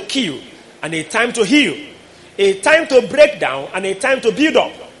time to kill, and a time to heal. A time to break down, and a time to build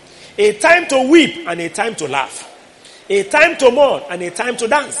up. A time to weep, and a time to laugh. A time to mourn, and a time to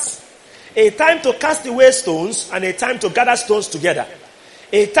dance. A time to cast away stones, and a time to gather stones together.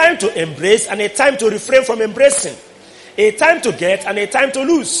 A time to embrace, and a time to refrain from embracing. A time to get, and a time to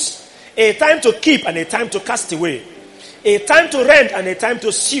lose. A time to keep, and a time to cast away. A time to rent, and a time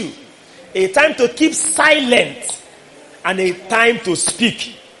to sue. A time to keep silent, and a time to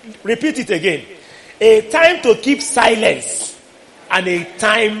speak. Repeat it again. A time to keep silence, and a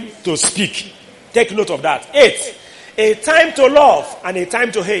time to speak. Take note of that. 8. A time to love, and a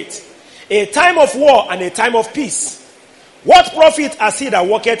time to hate. A time of war, and a time of peace. What profit has he that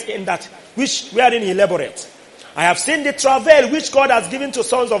worketh in that which wherein he laboureth? I have seen the travail which God has given to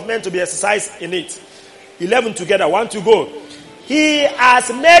sons of men to be exercised in it. 11 together. 1 to go. He has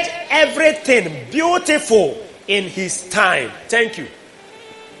made everything beautiful in his time. Thank you.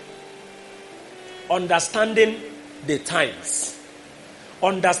 Understanding the times.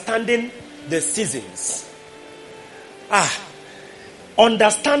 Understanding the seasons.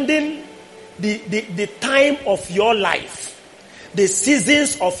 Understanding the time of your life. The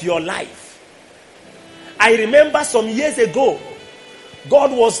seasons of your life. I remember some years ago,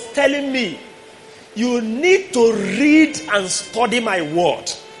 God was telling me, you need to read and study my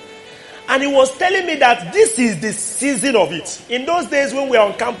word. And he was telling me that this is the season of it. In those days when we were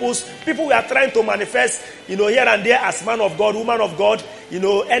on campus, people were trying to manifest, here and there as man of God, woman of God.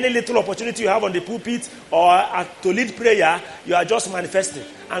 Any little opportunity you have on the pulpit or to lead prayer, you are just manifesting.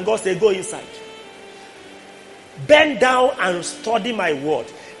 And God said, go inside. Bend down and study my word.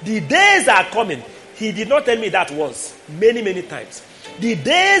 The days are coming. He did not tell me that once. Many, many times. The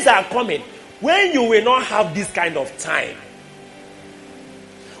days are coming when you will not have this kind of time.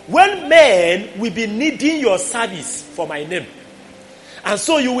 When men will be needing your service for my name. And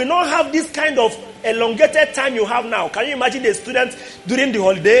so you will not have this kind of elongated time you have now. Can you imagine the students during the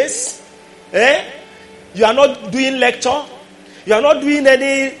holidays? You are not doing lecture. You are not doing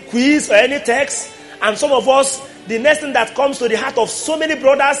any quiz or any text. And some of us, the next thing that comes to the heart of so many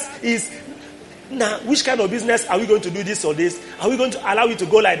brothers is, now, which kind of business are we going to do this or this? Are we going to allow you to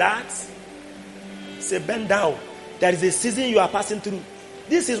go like that? Say, bend down. There is a season you are passing through.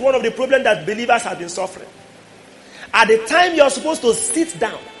 This is one of the problems that believers have been suffering. At the time you are supposed to sit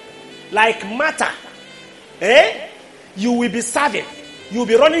down, like Martha, you will be serving. You will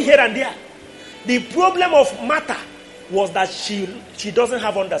be running here and there. The problem of Martha was that she doesn't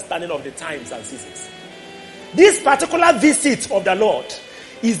have understanding of the times and seasons. This particular visit of the Lord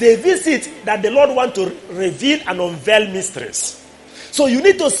is a visit that the Lord wants to reveal and unveil mysteries. So you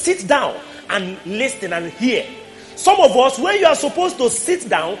need to sit down and listen and hear. Some of us, when you are supposed to sit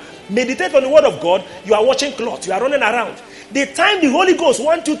down, meditate on the word of God, you are watching cloth, you are running around. The time the Holy Ghost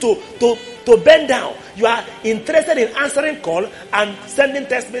wants you to bend down, you are interested in answering call and sending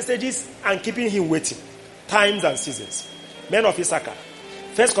text messages and keeping him waiting. Times and seasons. Men of Issachar.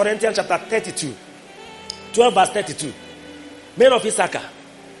 1 Corinthians chapter 32. 12 verse 32. Men of Issachar.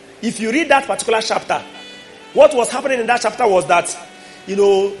 If you read that particular chapter, what was happening in that chapter was that,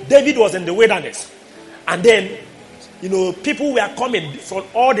 David was in the wilderness. And then, people were coming from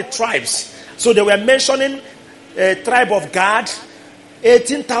all the tribes. So they were mentioning a tribe of Gad.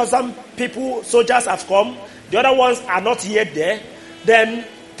 18,000 people, soldiers have come. The other ones are not yet there. Then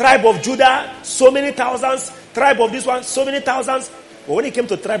tribe of Judah, so many thousands. Tribe of this one, so many thousands. But when it came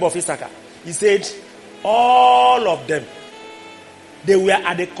to tribe of Issachar, he said, all of them, they were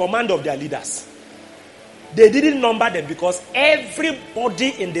at the command of their leaders. They didn't number them because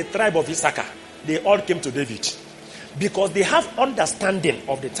everybody in the tribe of Issachar, they all came to David. Because they have understanding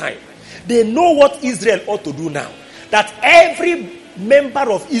of the time. They know what Israel ought to do now. That every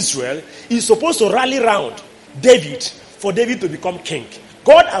member of Israel is supposed to rally around David for David to become king.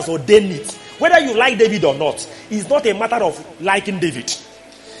 God has ordained it. Whether you like David or not, it's not a matter of liking David.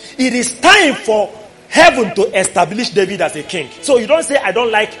 It is time for heaven to establish David as a king. So you don't say, I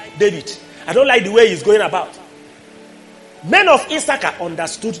don't like David. I don't like the way he's going about. Men of Issachar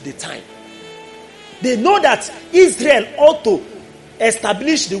understood the time. They know that Israel ought to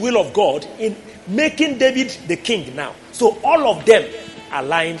establish the will of God in making David the king now. So all of them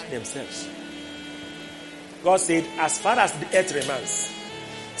aligned themselves. God said, as far as the earth remains,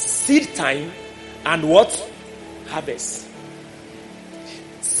 seed time and what? Harvest.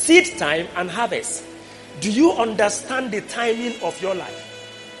 Seed time and harvest. Do you understand the timing of your life?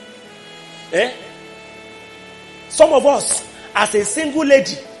 Some of us, as a single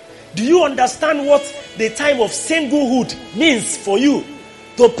lady, do you understand what the time of singlehood means for you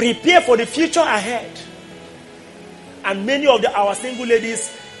to prepare for the future ahead? And many of our single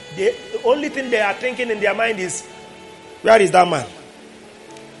ladies, the only thing they are thinking in their mind is, where is that man?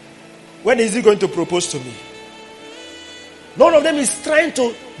 When is he going to propose to me? None of them is trying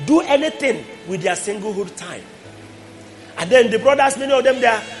to do anything with their singlehood time. And then the brothers, many of them, they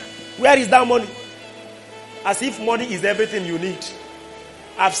are, where is that money? As if money is everything you need.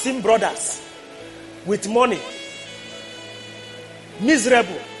 I've seen brothers with money,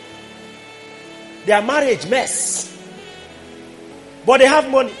 miserable. Their marriage mess. But they have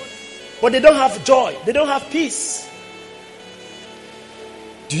money. But they don't have joy. They don't have peace.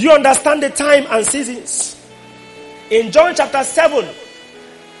 Do you understand the time and seasons? In John chapter 7,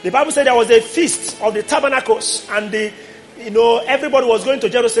 the Bible said there was a feast of the tabernacles, and everybody was going to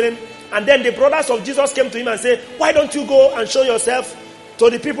Jerusalem. And then the brothers of Jesus came to him and said, why don't you go and show yourself to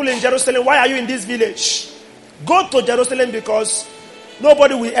the people in Jerusalem? Why are you in this village? Go to Jerusalem, because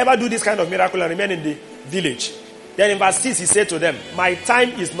nobody will ever do this kind of miracle and remain in the village. Then in verse 6 he said to them, my time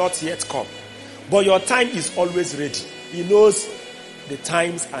is not yet come, but your time is always ready. He knows the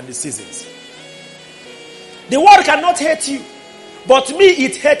times and the seasons. The world cannot hate you, but me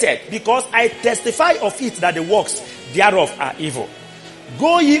it hated, because I testify of it that the works thereof are evil.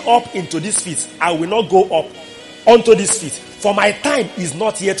 Go ye up into this feast. I will not go up unto this feast, for my time is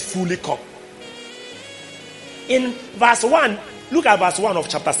not yet fully come. In verse 1, look at verse 1 of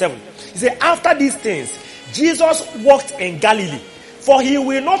chapter 7. He said, after these things, Jesus walked in Galilee, for he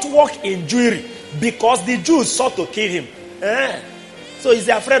will not walk in Jewry, because the Jews sought to kill him. So is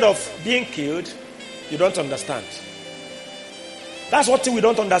he afraid of being killed? You don't understand. That's what we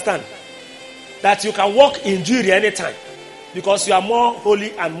don't understand. That you can walk in Jewry anytime, because you are more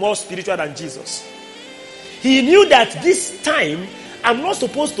holy and more spiritual than Jesus. He knew that this time, I'm not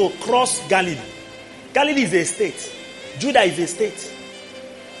supposed to cross Galilee. Galilee is a state. Judah is a state.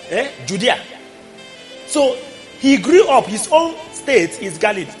 Judea. So, he grew up, his own state is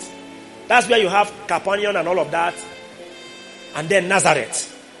Galilee. That's where you have Capernaum and all of that. And then Nazareth.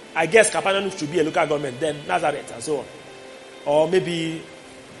 I guess Capernaum should be a local government, then Nazareth and so on. Or maybe...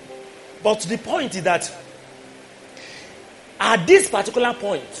 But the point is that at this particular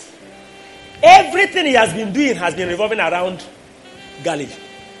point, everything he has been doing has been revolving around Galilee.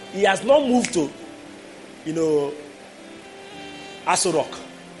 He has not moved to, Aso Rock,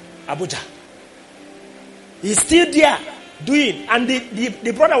 Abuja. He's still there doing. And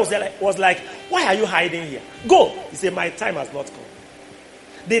the brother was like, why are you hiding here? Go. He said, my time has not come.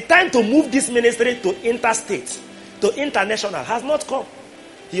 The time to move this ministry to interstate, to international has not come.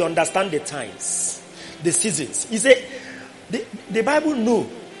 He understands the times, the seasons. He said, the Bible knew,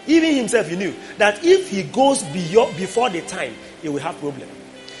 even himself he knew, that if he goes before the time, he will have problem.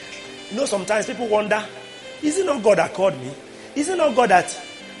 Sometimes people wonder, is it not God that called me? Is it not God that,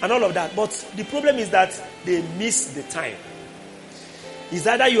 and all of that? But the problem is that they miss the time. It's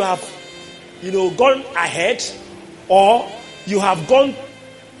either you have, gone ahead, or you have gone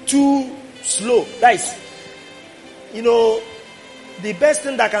too slow. That is, the best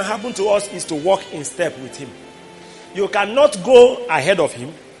thing that can happen to us is to walk in step with him. You cannot go ahead of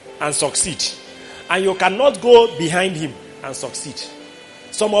him and succeed. And you cannot go behind him and succeed.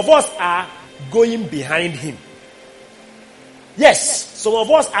 Some of us are going behind him. Yes, some of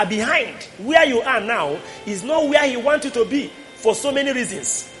us are behind. Where you are now is not where he wants you to be for so many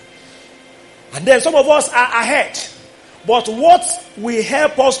reasons. And then some of us are ahead. But what will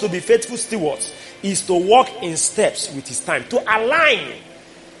help us to be faithful stewards is to walk in steps with his time, to align.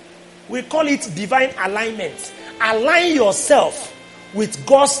 We call it divine alignment. Align yourself with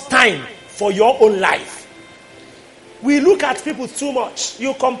God's time for your own life. We look at people too much.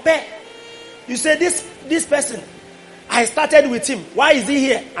 You compare. You say, this person, I started with him. Why is he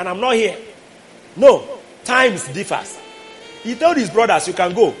here and I'm not here? No, times differs. He told his brothers, you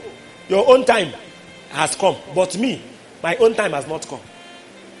can go. Your own time has come. But me, my own time has not come.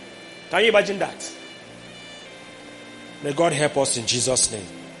 Can you imagine that? May God help us in Jesus' name.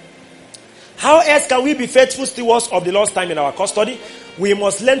 How else can we be faithful stewards of the Lord's time in our custody? We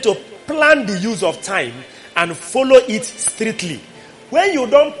must learn to plan the use of time and follow it strictly. When you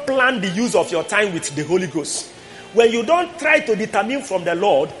don't plan the use of your time with the Holy Ghost, when you don't try to determine from the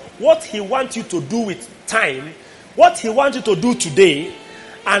Lord what he wants you to do with time, what he wants you to do today,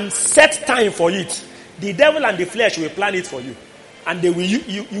 and set time for it, the devil and the flesh will plan it for you. And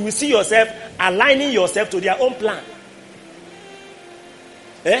you will see yourself aligning yourself to their own plan.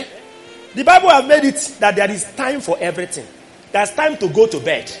 The Bible has made it that there is time for everything. There's time to go to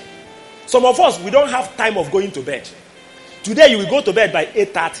bed. Some of us, we don't have time of going to bed. Today you will go to bed by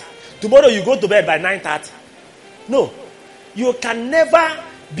 8:30. Tomorrow you go to bed by 9:30. No. You can never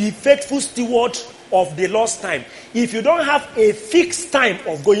be faithful steward of the Lord's time if you don't have a fixed time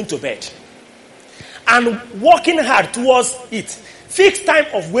of going to bed and working hard towards it. Fixed time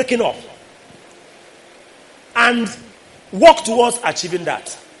of waking up and work towards achieving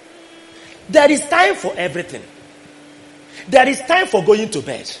that. There is time for everything. There is time for going to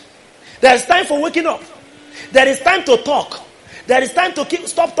bed. There is time for waking up. There is time to talk. There is time to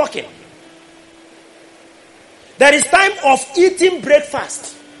stop talking. There is time of eating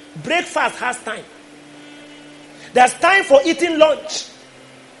breakfast. Breakfast has time. There's time for eating lunch.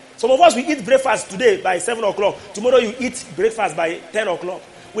 Some of us, we eat breakfast today by 7 o'clock. Tomorrow you eat breakfast by 10 o'clock.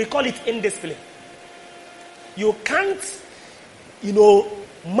 We call it indiscipline. You can't,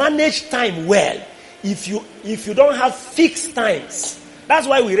 manage time well if you don't have fixed times. That's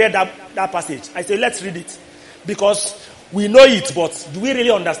why we read that passage. I say, let's read it. Because we know it, but do we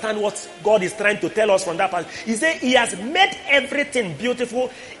really understand what God is trying to tell us from that passage? He said he has made everything beautiful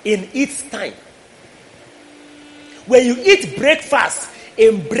in its time. When you eat breakfast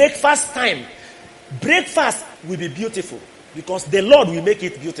in breakfast time, breakfast will be beautiful because the Lord will make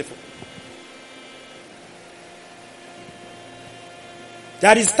it beautiful.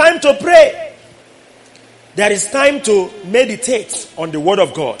 There is time to pray. There is time to meditate on the word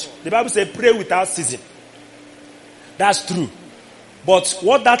of God. The Bible says pray without ceasing. That's true. But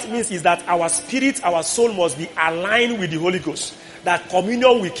what that means is that our spirit, our soul must be aligned with the Holy Ghost. That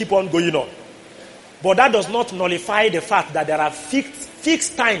communion will keep on going on. But that does not nullify the fact that there are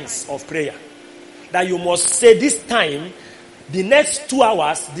fixed times of prayer. That you must say this time, the next 2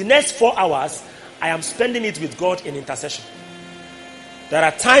 hours, the next 4 hours, I am spending it with God in intercession. There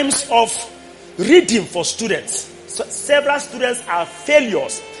are times of reading for students. So several students are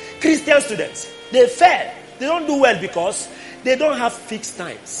failures. Christian students, they fail. They don't do well because they don't have fixed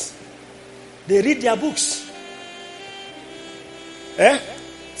times. They read their books.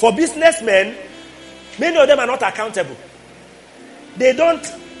 For businessmen, many of them are not accountable. They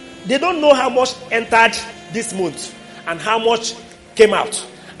don't know how much entered this month and how much came out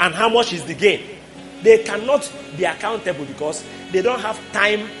and how much is the gain. They cannot be accountable because they don't have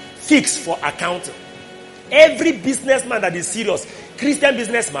time fixed for accounting. Every businessman that is serious, Christian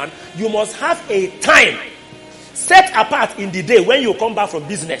businessman, you must have a time set apart in the day when you come back from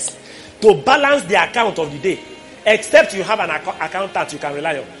business to balance the account of the day. Except you have an accountant you can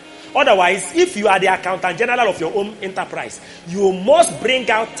rely on. Otherwise, if you are the accountant general of your own enterprise, you must bring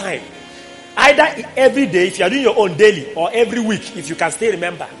out time. Either every day, if you are doing your own daily, or every week, if you can still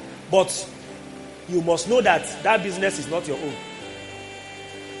remember. But you must know that that business is not your own.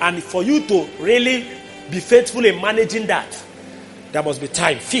 And for you to really be faithful in managing that, there must be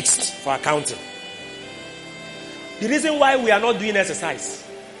time fixed for accounting. The reason why we are not doing exercise,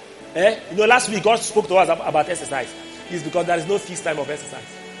 last week God spoke to us about exercise, is because there is no fixed time of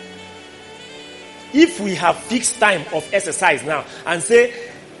exercise. If we have fixed time of exercise now and say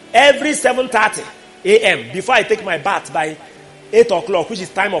every 7:30 a.m. before I take my bath by 8 o'clock, which is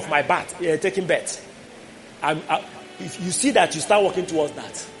time of my bath, taking bath, if you see that you start working towards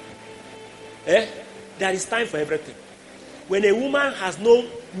that, there is time for everything. When a woman has no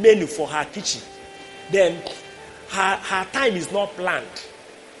menu for her kitchen, then her time is not planned.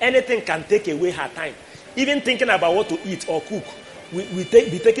 Anything can take away her time. Even thinking about what to eat or cook will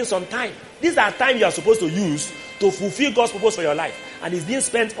be taking some time. These are time you are supposed to use to fulfill God's purpose for your life. And it's being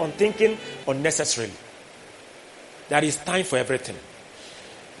spent on thinking unnecessarily. There is time for everything.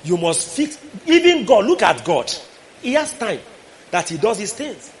 You must fix. Even God, look at God. He has time that he does his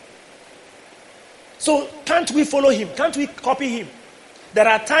things. So can't we follow him? Can't we copy him? There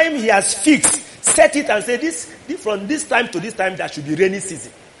are times he has fixed. Set it and say this from this time to this time there should be rainy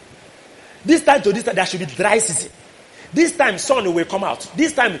season. This time to this time there should be dry season. This time sun will come out.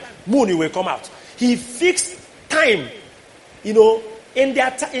 This time moon will come out. He fixed time, in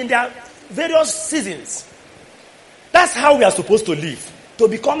their various seasons. That's how we are supposed to live, to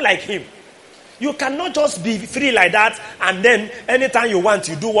become like him. You cannot just be free like that and then anytime you want,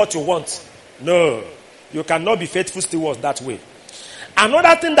 you do what you want. No, you cannot be faithful stewards that way.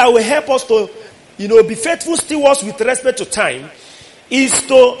 Another thing that will help us to, be faithful stewards with respect to time is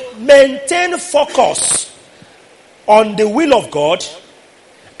to maintain focus on the will of God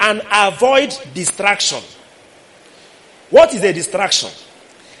and avoid distraction. What is a distraction?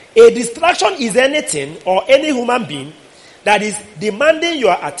 A distraction is anything or any human being that is demanding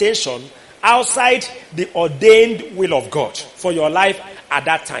your attention outside the ordained will of God for your life at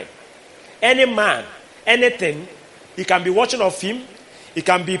that time. Any man, anything, he can be watching a film, he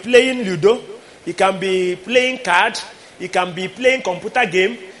can be playing Ludo, he can be playing card, he can be playing computer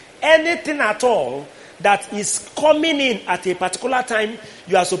game, anything at all that is coming in at a particular time.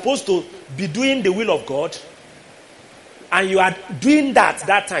 You are supposed to be doing the will of God, and you are doing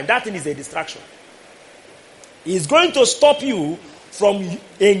that time. That thing is a distraction. It's going to stop you from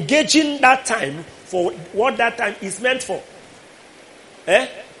engaging that time for what that time is meant for.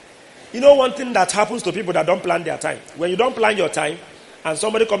 You know one thing that happens to people that don't plan their time. When you don't plan your time and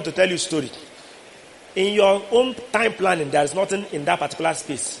somebody comes to tell you a story, in your own time planning, there is nothing in that particular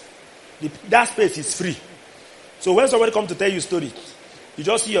space. That space is free. So when somebody comes to tell you a story, you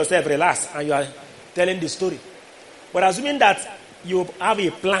just see yourself relax and you are telling the story. But assuming that you have a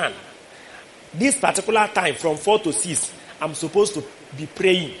plan, this particular time from 4 to 6, I'm supposed to be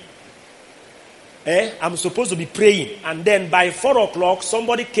praying. I'm supposed to be praying. And then by 4 o'clock,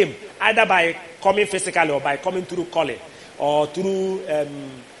 somebody came, either by coming physically or by coming through calling or through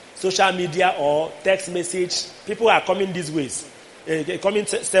social media or text message. People are coming these ways. Coming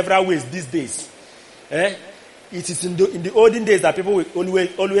several ways these days. It is in the olden days that people will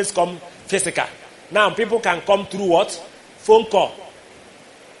always come physical. Now people can come through what? Phone call.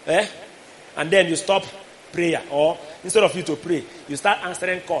 And then you stop prayer, or instead of you to pray, you start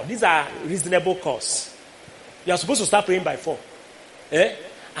answering calls. These are reasonable calls. You are supposed to start praying by 4.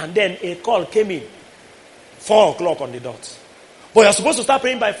 And then a call came in 4 o'clock on the dot. But you are supposed to start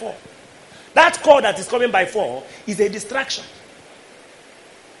praying by 4. That call that is coming by 4 is a distraction.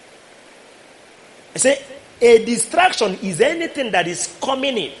 I say a distraction is anything that is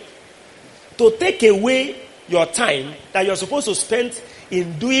coming in to take away your time that you are supposed to spend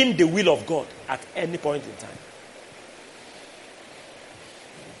in doing the will of God at any point in time.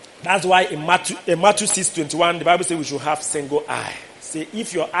 That's why in Matthew 6:21, the Bible says we should have single eye. Say,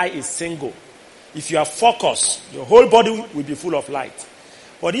 if your eye is single, if you are focused, your whole body will be full of light.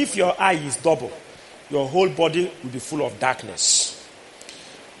 But if your eye is double, your whole body will be full of darkness.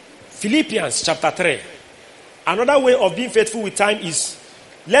 Philippians chapter 3. Another way of being faithful with time is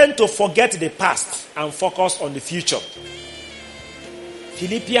learn to forget the past and focus on the future.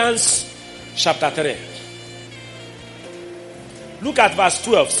 Philippians chapter 3. Look at verse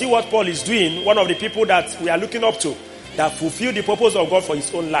 12. See what Paul is doing. One of the people that we are looking up to that fulfill the purpose of God for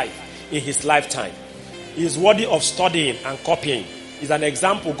his own life in his lifetime. He is worthy of studying and copying. He's an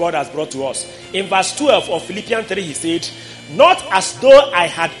example God has brought to us. In verse 12 of Philippians 3, he said, not as though I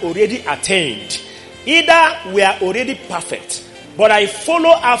had already attained, either we are already perfect, but I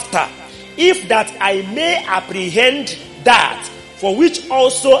follow after, if that I may apprehend that for which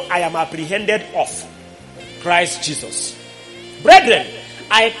also I am apprehended of Christ Jesus. Brethren,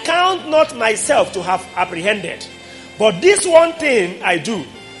 I count not myself to have apprehended, but this one thing I do,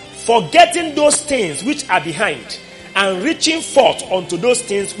 forgetting those things which are behind, and reaching forth unto those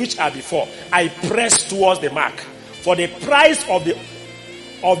things which are before, I press towards the mark, for the prize of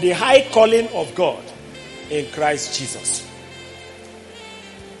the high calling of God in Christ Jesus.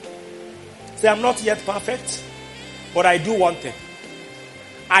 Say, I'm not yet perfect, but I do one thing.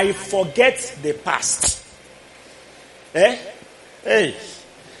 I forget the past. A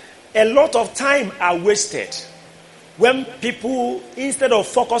lot of time are wasted when people, instead of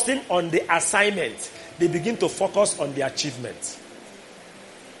focusing on the assignment, they begin to focus on the achievement.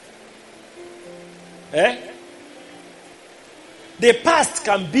 The past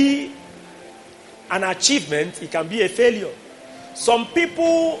can be an achievement, it can be a failure. Some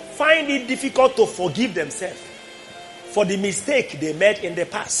people find it difficult to forgive themselves for the mistake they made in the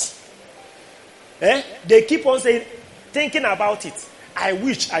past. They keep on saying, thinking about it. I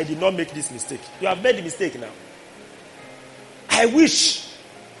wish I did not make this mistake. You have made the mistake now. I wish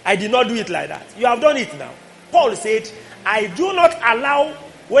I did not do it like that. You have done it now. Paul said, I do not allow,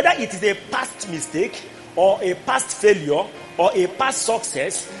 whether it is a past mistake or a past failure or a past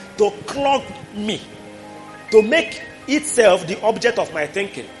success, to clog me, to make itself the object of my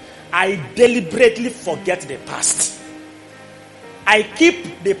thinking. I deliberately forget the past. I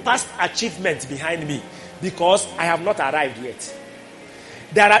keep the past achievements behind me because I have not arrived yet.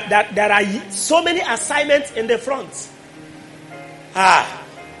 There are so many assignments in the front.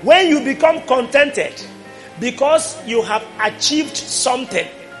 When you become contented because you have achieved something,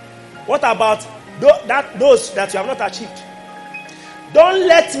 what about those that you have not achieved? Don't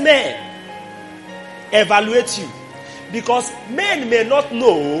let men evaluate you, because men may not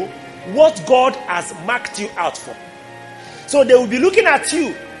know what God has marked you out for. So they will be looking at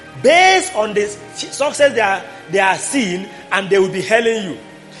you based on the success they are seeing, and they will be hailing you.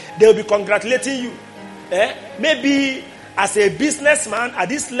 They will be congratulating you. Maybe as a businessman at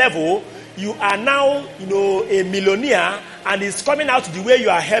this level, you are now, a millionaire, and it's coming out the way you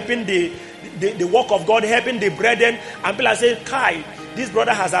are helping the work of God, helping the brethren, and people are saying, Kai, this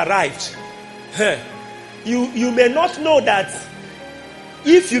brother has arrived. You may not know that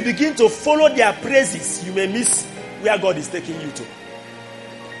if you begin to follow their praises, you may miss where God is taking you to.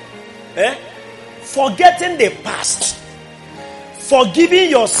 Forgetting the past, forgiving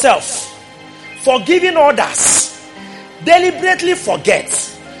yourself, forgiving others, deliberately forget.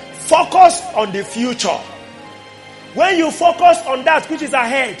 Focus on the future. When you focus on that which is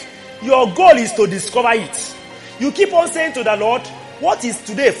ahead, your goal is to discover it. You keep on saying to the Lord, what is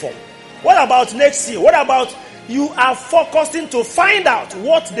today for? What about next year? What about you are focusing to find out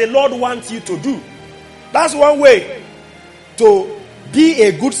what the Lord wants you to do? That's one way to be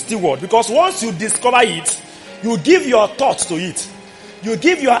a good steward, because once you discover it, you give your thoughts to it. You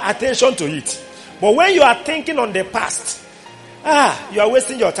give your attention to it. But when you are thinking on the past, you are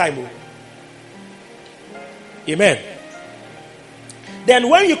wasting your time. Amen. Then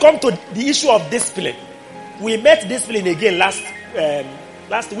when you come to the issue of discipline, we met discipline again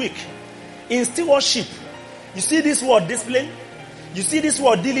last week. In stewardship, you see this word discipline, you see this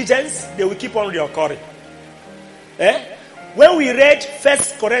word diligence, they will keep on reoccurring. When we read 1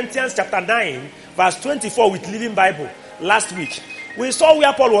 Corinthians chapter 9, verse 24 with Living Bible last week, we saw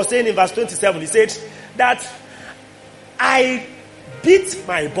where Paul was saying in verse 27, he said that I beat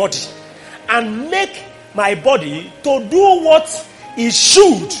my body and make my body to do what it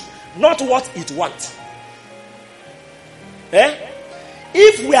should, not what it wants.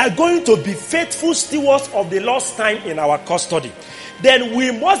 If we are going to be faithful stewards of the Lord's time in our custody, then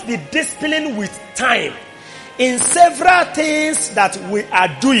we must be disciplined with time in several things that we are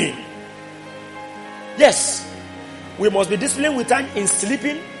doing. Yes, we must be disciplined with time in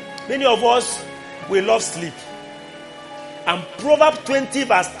sleeping. Many of us, we love sleep. And Proverbs 20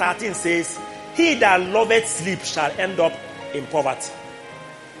 verse 13 says, he that loveth sleep shall end up in poverty.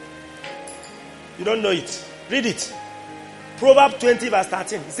 You don't know it. Read it. Proverbs 20 verse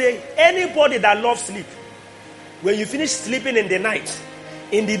 13. It says, anybody that loves sleep, when you finish sleeping in the night,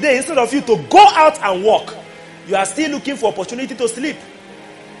 in the day, instead of you to go out and walk, you are still looking for opportunity to sleep.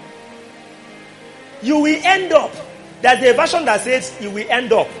 You will end up, there's a version that says you will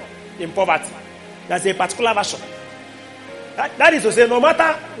end up in poverty. That's a particular version. That is to say, no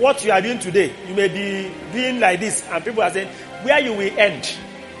matter what you are doing today, you may be doing like this, and people are saying, where you will end,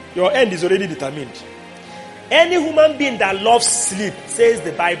 your end is already determined. Any human being that loves sleep, says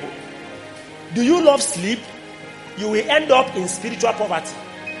the Bible, do you love sleep? You will end up in spiritual poverty.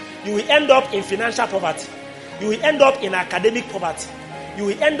 You will end up in financial poverty. You will end up in academic poverty. You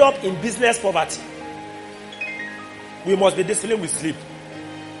will end up in business poverty. We must be disciplined with sleep.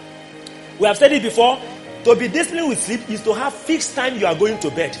 We have said it before. To be disciplined with sleep is to have fixed time you are going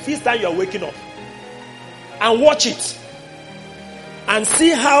to bed, fixed time you are waking up, and watch it and see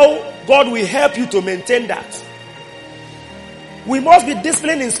how God will help you to maintain that. We must be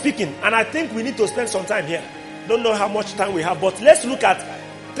disciplined in speaking, and I think we need to spend some time here. Don't know how much time we have, but let's look at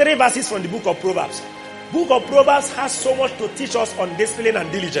 3 verses from the book of Proverbs. Book of Proverbs has so much to teach us on discipline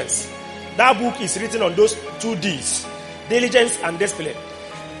and diligence. That book is written on those 2 D's, diligence and discipline.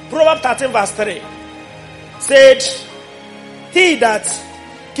 Proverbs 13 verse 3 said, he that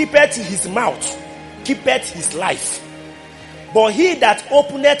keepeth his mouth keepeth his life, but he that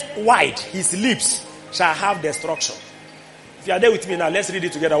openeth wide his lips shall have destruction. If you are there with me now, let's read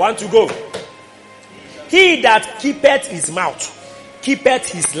it together. 1, 2, go. He that keepeth his mouth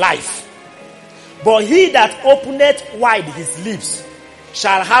keepeth his life, but he that openeth wide his lips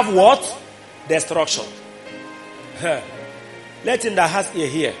shall have what? Destruction. Let him that has ear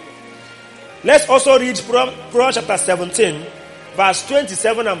hear. Let's also read Proverbs chapter 17, verse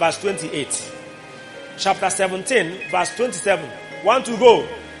 27 and verse 28. Chapter 17, verse 27. 1 to go.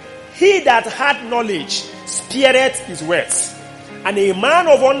 He that hath knowledge spareth his words, and a man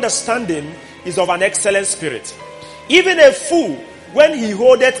of understanding is of an excellent spirit. Even a fool, when he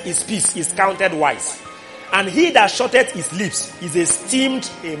holdeth his peace, is counted wise, and he that shutteth his lips is esteemed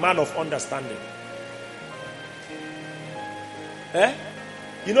a man of understanding.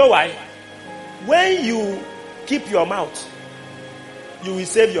 You know why? When you keep your mouth, you will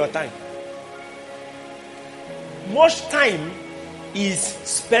save your time. Much time is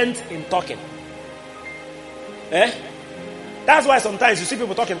spent in talking. That's why sometimes you see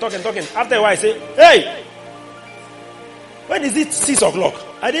people talking. After a while, I say, hey, when is it 6 o'clock?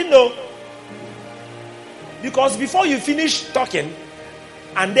 I didn't know. Because before you finish talking,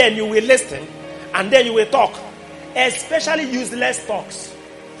 and then you will listen, and then you will talk. Especially useless talks.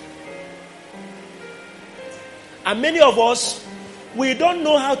 And many of us, we don't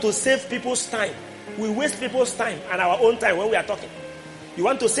know how to save people's time. We waste people's time and our own time when we are talking. You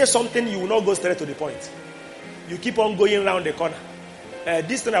want to say something, you will not go straight to the point. You keep on going around the corner.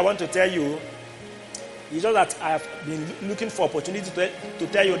 This thing I want to tell you is just that I have been looking for opportunity to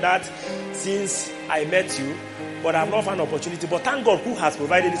tell you that since I met you, but I have not found opportunity. But thank God who has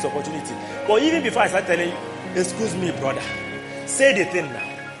provided this opportunity. But even before I start telling you, excuse me, brother, say the thing now.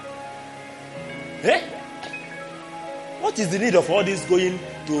 Eh? What is the need of all this going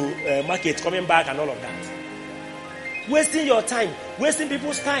to market, coming back and all of that? Wasting your time, wasting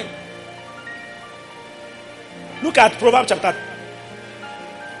people's time. Look at Proverbs chapter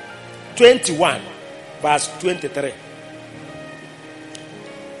 21, verse 23.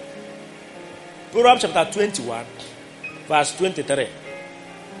 Proverbs chapter 21, verse 23.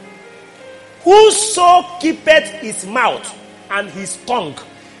 Whoso keepeth his mouth and his tongue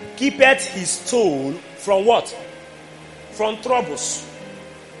keepeth his soul from what? From troubles.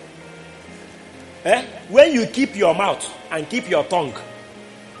 When you keep your mouth and keep your tongue,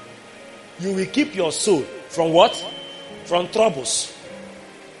 you will keep your soul from what? From troubles.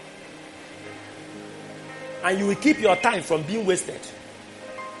 And you will keep your time from being wasted.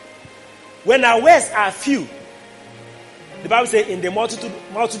 When our words are few, the Bible says, in the multitude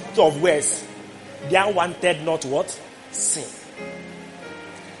of words, there wanted not what? Sin.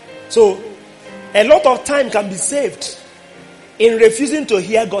 So, a lot of time can be saved in refusing to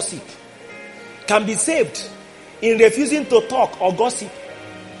hear gossip. Can be saved in refusing to talk or gossip.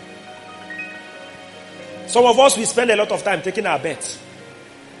 Some of us, we spend a lot of time taking our bets.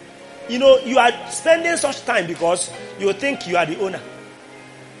 You know, you are spending such time because you think you are the owner.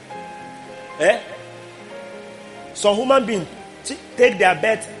 Some human beings take their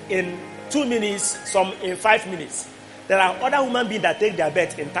bet in 2 minutes, some in 5 minutes. There are other human beings that take their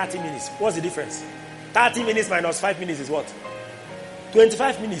bet in 30 minutes. What's the difference? 30 minutes minus 5 minutes is what?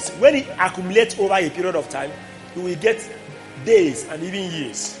 25 minutes. When it accumulates over a period of time, you will get days and even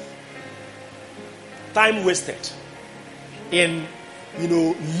years. Time wasted in,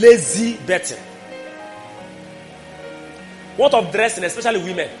 lazy betting. What of dressing, especially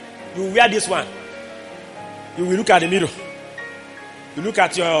women? You wear this one. You will look at the mirror. You look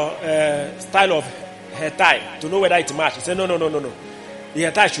at your style of hair tie to know whether it matches. You say, no. The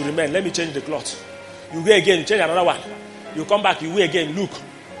hair tie should remain. Let me change the cloth. You wear again, you change another one. You come back, you wear again, look.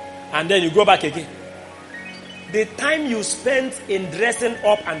 And then you go back again. The time you spend in dressing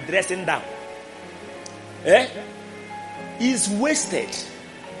up and dressing down is wasted.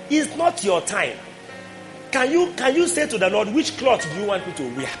 It's not your time. Can you say to the Lord, which cloth do you want me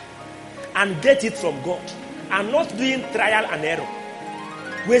to wear? And get it from God. And not doing trial and error.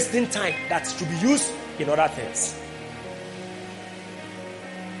 Wasting time that should be used in other things.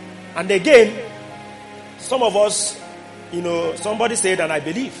 And again, some of us, somebody said, and I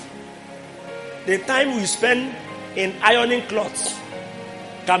believe, the time we spend in ironing clothes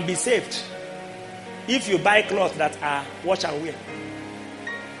can be saved if you buy clothes that are wash and wear.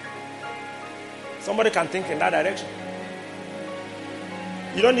 Somebody can think in that direction.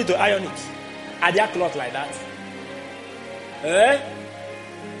 You don't need to iron it. Are there cloths like that?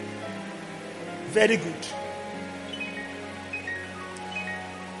 Very good.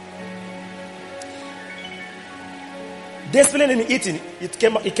 Discipline in eating, it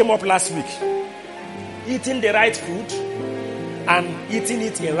came up last week. Eating the right food and eating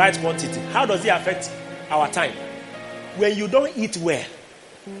it in right quantity. How does it affect our time? When you don't eat well,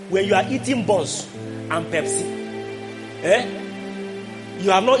 when you are eating buns and Pepsi, you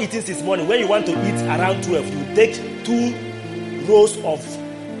have not eaten since morning. When you want to eat around 12, you take 2 rows of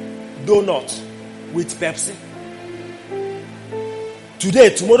donut with Pepsi. Today,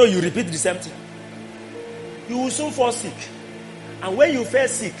 tomorrow, you repeat the same thing. You will soon fall sick. And when you fall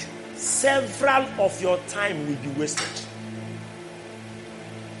sick, several of your time will be wasted.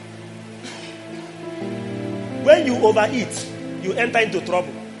 When you overeat, you enter into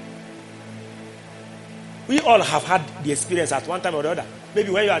trouble. We all have had the experience at one time or the other. Maybe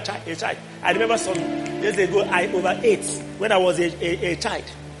when you are a child. I remember some years ago, I overate when I was a child.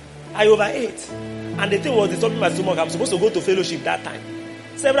 I overate. And the thing was disturbing my stomach. I'm supposed to go to fellowship that time.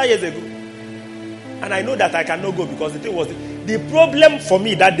 Several years ago. And I know that I cannot go because the thing was, the problem for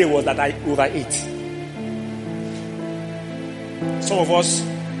me that day was that I overate. Some of us,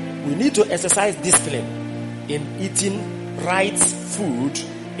 we need to exercise discipline in eating right food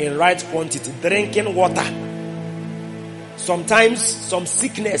in right quantity, drinking water. Sometimes some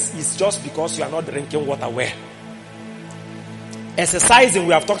sickness is just because you are not drinking water well. Exercising,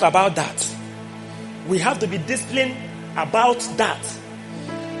 we have talked about that. We have to be disciplined about that,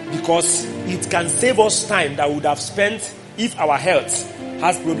 because it can save us time that we would have spent if our health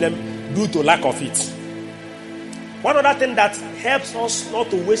has problem due to lack of it. One other thing that helps us not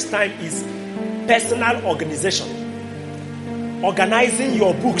to waste time is personal organization. Organizing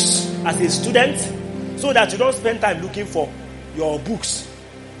your books as a student so that you don't spend time looking for your books.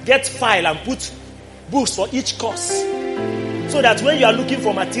 Get file and put books for each course, so that when you are looking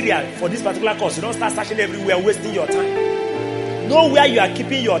for material for this particular course, you don't start searching everywhere, wasting your time. Know where you are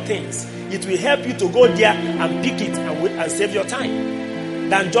keeping your things. It will help you to go there and pick it and save your time,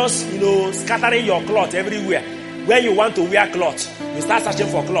 than just scattering your cloth everywhere. When you want to wear cloth, you start searching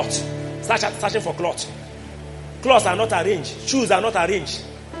for cloth. Searching for cloth. Clothes are not arranged. Shoes are not arranged.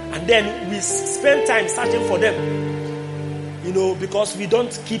 And then we spend time searching for them, because we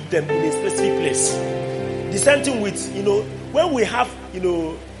don't keep them in a specific place. The same thing with, when we have,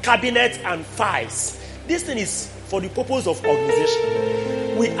 cabinet and files. This thing is for the purpose of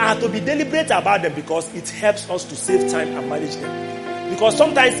organization. We are to be deliberate about them because it helps us to save time and manage them. Because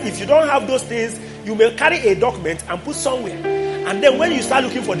sometimes if you don't have those things, you may carry a document and put somewhere. And then when you start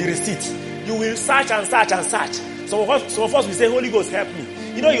looking for the receipt, you will search and search and search. Some of us will say, Holy Ghost, help me.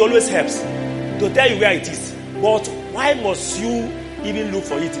 He always helps to tell you where it is. But why must you even look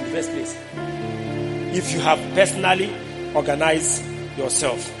for it in the first place if you have personally organized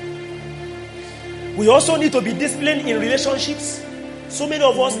yourself? We also need to be disciplined in relationships. So many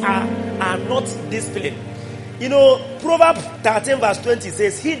of us are not disciplined. Proverbs 13 verse 20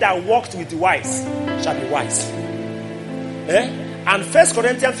 says, he that walks with the wise shall be wise. And 1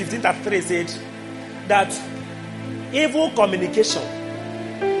 Corinthians 15:33 said that evil communication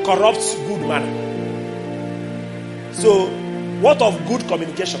corrupts good manner. So, what of good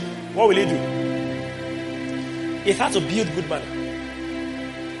communication? What will it do? It has to build good manner.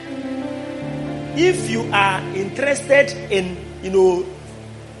 If you are interested in,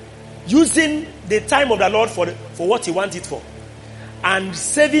 using the time of the Lord for what He wants it for, and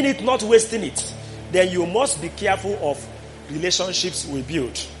saving it, not wasting it, then you must be careful of relationships we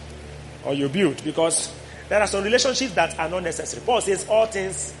build, or you build, because there are some relationships that are not necessary. Paul says all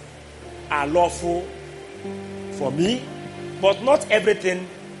things are lawful for me, but not everything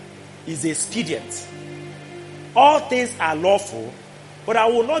is expedient. All things are lawful, but I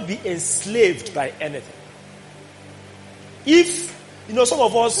will not be enslaved by anything. If, some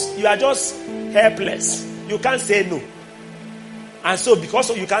of us, you are just helpless, you can't say no. And so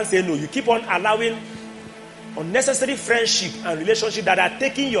because you can't say no, you keep on allowing unnecessary friendship and relationship that are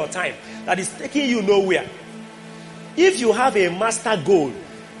taking your time, that is taking you nowhere. If you have a master goal,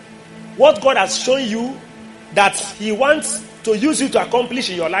 what God has shown you that He wants to use you to accomplish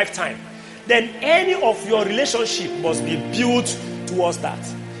in your lifetime, then any of your relationship must be built towards that.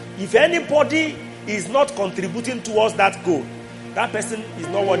 If anybody is not contributing towards that goal, that person is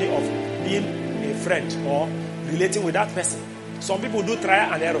not worthy of being a friend or relating with that person. Some people do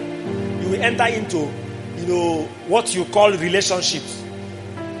trial and error. You will enter into, what you call relationships,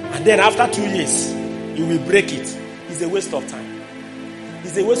 and then after 2 years, you will break it. It's a waste of time.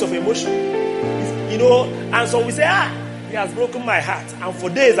 It's a waste of emotion. And so we say, he has broken my heart. And for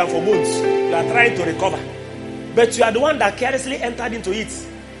days and for months, you are trying to recover. But you are the one that carelessly entered into it.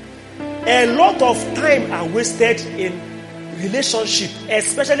 A lot of time are wasted in relationship,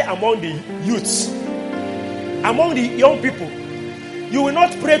 especially among the youths, among the young people. You will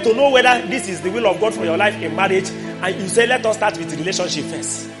not pray to know whether this is the will of God for your life in marriage, and you say, let us start with the relationship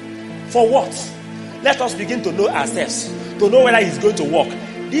first. For what? Let us begin to know ourselves, to know whether it's going to work.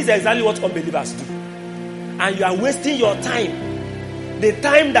 This is exactly what unbelievers do. And you are wasting your time. The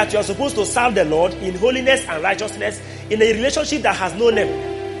time that you are supposed to serve the Lord in holiness and righteousness in a relationship that has no name.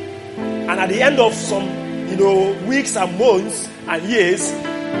 And at the end of some, weeks and months and years,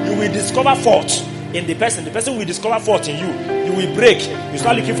 you will discover fault in the person. The person will discover fault in you. You will break. You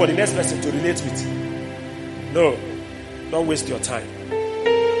start looking for the next person to relate with. No. Don't waste your time.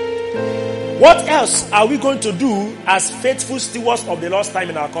 What else are we going to do as faithful stewards of the Lord's time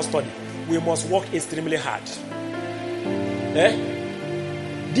in our custody? We must work extremely hard.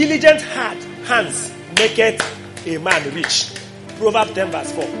 Diligent hands maketh a man rich. Proverbs 10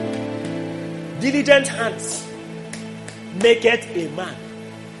 verse 4. Diligent hands maketh a man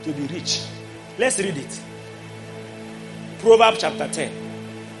to be rich. Let's read it. Proverbs chapter 10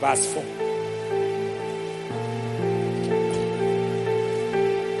 verse 4.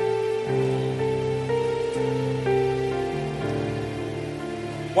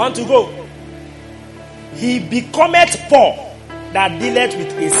 Want to go? He becometh poor that dealeth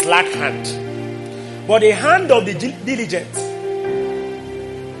with a slack hand, but the hand of the diligent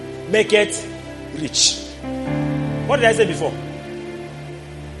maketh rich. What did I say before?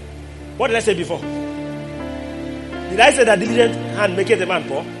 What did I say before? Did I say that diligent hand maketh a man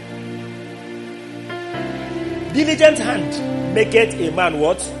poor? Diligent hand maketh a man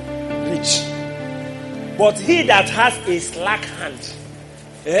what? Rich. But he that has a slack hand,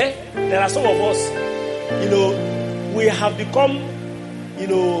 there are some of us, we have become,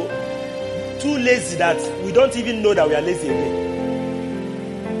 too lazy that we don't even know that we are lazy again.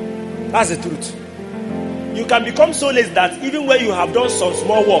 That's the truth. You can become so lazy that even when you have done some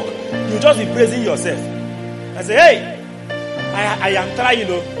small work, you just be praising yourself and say, hey, I am trying,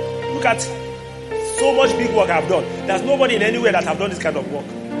 look at so much big work I've done. There's nobody in anywhere that have done this kind of work.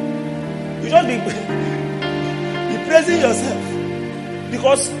 You just be praising yourself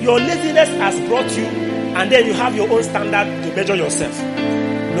because your laziness has brought you, and then you have your own standard to measure yourself.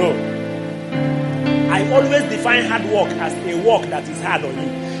 No. I always define hard work as a work that is hard on you.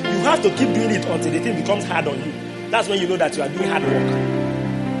 You have to keep doing it until the thing becomes hard on you. That's when you know that you are doing hard work.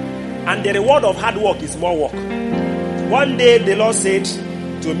 And the reward of hard work is more work. One day the Lord said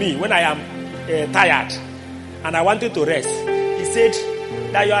to me, when I am tired and I wanted to rest, He said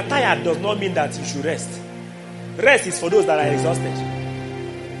that you are tired does not mean that you should rest. Rest is for those that are exhausted.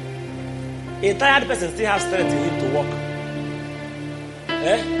 A tired person still has strength in him to walk.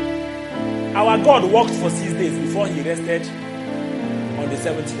 Our God walked for 6 days before He rested on the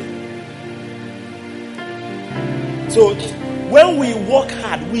 7th day. So when we work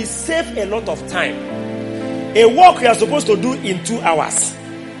hard, we save a lot of time. A work we are supposed to do in 2 hours,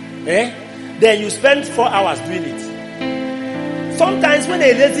 then you spend 4 hours doing it. Sometimes when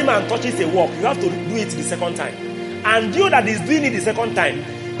a lazy man touches a work, you have to do it the second time. And you that is doing it the second time,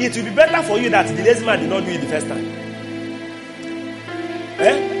 it will be better for you that the lazy man did not do it the first time.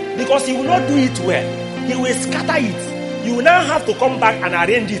 Because he will not do it well. He will scatter it. You will now have to come back and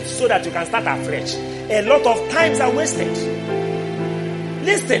arrange it so that you can start afresh. A lot of times are wasted.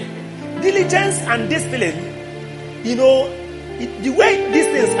 Listen, diligence and discipline, the way these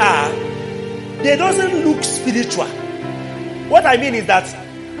things are, they doesn't look spiritual. What I mean is that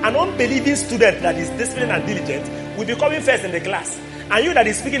an unbelieving student that is disciplined and diligent will be coming first in the class. And you that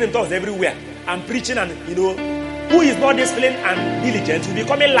is speaking in tongues everywhere and preaching and, who is not disciplined and diligent will be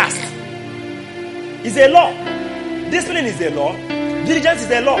coming last. It's a law. Discipline is a law. Diligence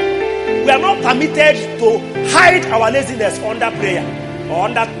is a law. We are not permitted to hide our laziness under prayer or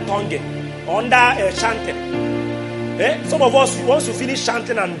under tonguing or under chanting. Some of us, once you finish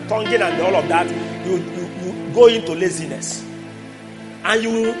chanting and tonguing and all of that, you go into laziness. And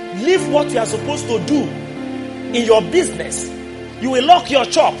you will leave what you are supposed to do in your business. You will lock your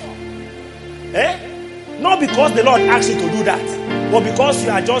shop. Not because the Lord asked you to do that, but because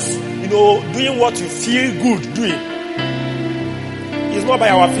you are just, doing what you feel good doing. It's not by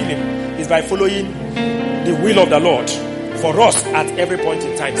our feeling. It's by following the will of the Lord for us at every point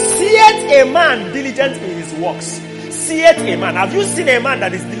in time. Seeth a man diligent in his works. Seeth a man. Have you seen a man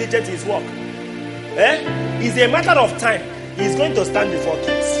that is diligent in his work? It's a matter of time. He's going to stand before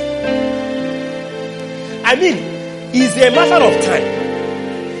kings. It's a matter of time.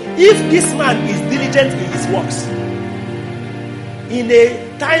 If this man is diligent in his works, in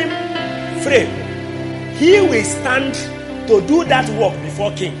a time frame, he will stand to do that work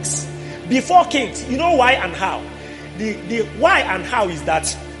before kings. Before kings, you know why and how? The why and how is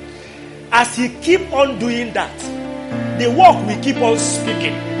that as he keep on doing that, the work will keep on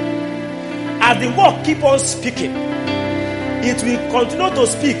speaking. As the work keep on speaking, it will continue to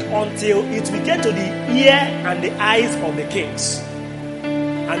speak until it will get to the ear and the eyes of the kings.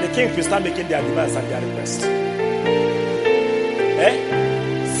 And the kings will start making their demands and their requests.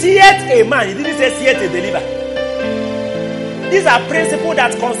 Seeth a man, he didn't say seeth a believer. These are principles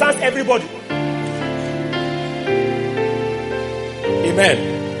that concerns everybody. Amen.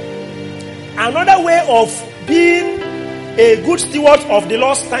 Another way of being a good steward of the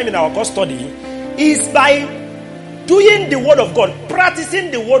Lord's time in our custody is by doing the word of God,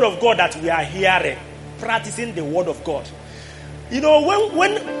 practicing the word of God that we are hearing, practicing the word of God.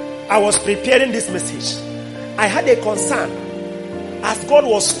 When I was preparing this message, I had a concern as God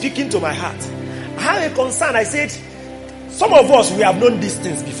was speaking to my heart. I had a concern. I said, some of us, we have known these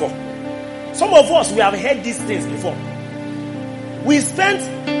things before. Some of us, we have heard these things before. We spent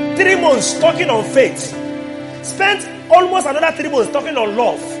 3 months talking on faith, spent almost another 3 months talking on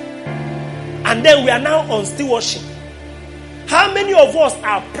love, and then we are now on stewardship. How many of us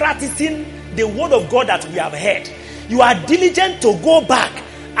are practicing the word of God that we have heard? You are diligent to go back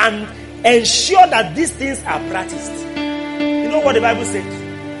and ensure that these things are practiced. You know what the Bible says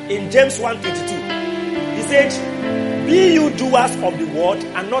in James 1:22? He said, Be you doers of the word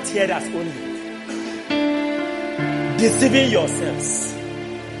and not hearers only, deceiving yourselves.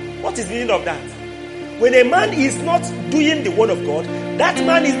 What is the meaning of that? When a man is not doing the word of God, that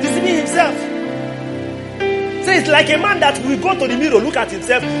man is deceiving himself. So it's like a man that will go to the mirror, look at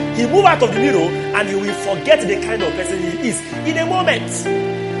himself, he move out of the mirror, and he will forget the kind of person he is in a moment.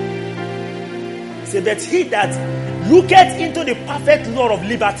 Say, but he that looketh into the perfect law of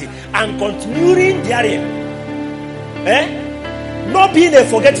liberty and continuing therein, not being a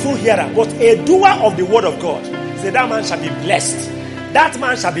forgetful hearer, but a doer of the word of God, say that man shall be blessed. That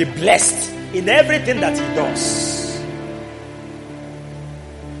man shall be blessed in everything that he does.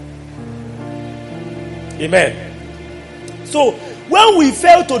 Amen. So when we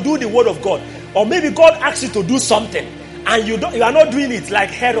fail to do the word of God, or maybe God asks you to do something and you are not doing it, like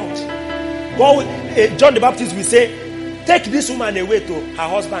Herod, John the Baptist will say, take this woman away to her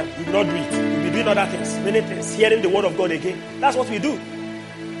husband. You will not do it. You will be doing other things, many things, hearing the word of God again. That's what we do.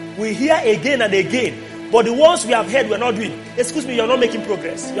 We hear again and again, but the ones we have heard we are not doing. Excuse me, you are not making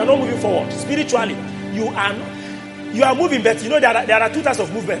progress. You are not moving forward spiritually. You are moving, but there are two types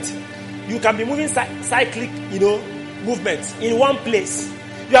of movement. You can be moving cyclic, movements in one place.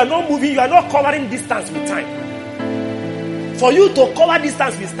 You are not moving. You are not covering distance with time. For you to cover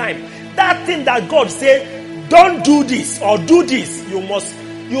distance with time, that thing that God said, don't do this or do this, you must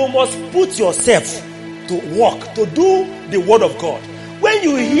put yourself to work, to do the word of God. When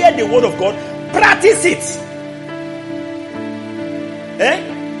you hear the word of God, practice it.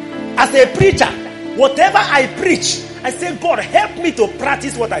 As a preacher, whatever I preach, I say, God, help me to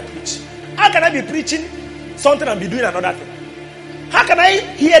practice what I preach. How can I be preaching something and be doing another thing? How can I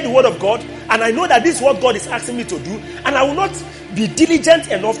hear the word of God and I know that this is what God is asking me to do, and I will not be diligent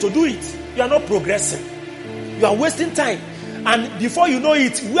enough to do it? You are not progressing. You are wasting time. And before you know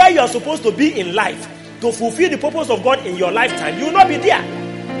it, where you are supposed to be in life to fulfill the purpose of God in your lifetime, you will not be there.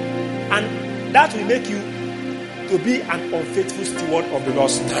 And that will make you to be an unfaithful steward of the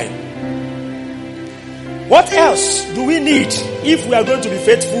Lord's time. What else do we need if we are going to be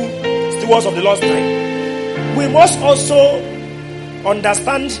faithful stewards of the Lord's time? We must also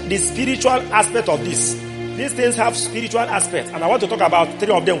understand the spiritual aspect of this. These things have spiritual aspects, and I want to talk about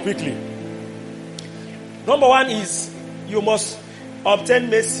three of them quickly. Number one is you must obtain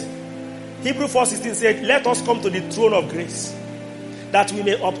mercy. Hebrews 4:16 said, let us come to the throne of grace, that we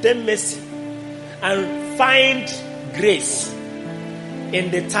may obtain mercy and find grace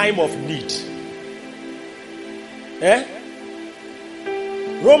in the time of need.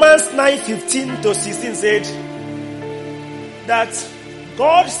 Romans 9:15-16 said that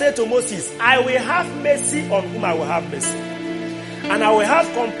God said to Moses, I will have mercy on whom I will have mercy, and I will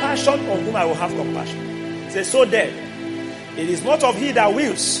have compassion on whom I will have compassion. He said, so then, it is not of he that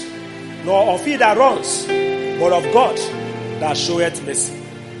wills, nor of he that runs, but of God that showeth mercy.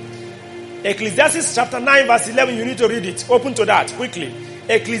 Ecclesiastes chapter 9 verse 11, you need to read it. Open to that quickly.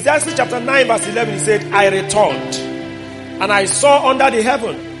 Ecclesiastes chapter 9 verse 11, he said, I returned, and I saw under the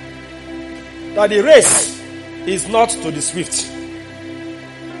heaven that the race is not to the swift,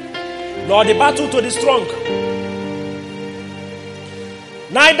 nor the battle to the strong,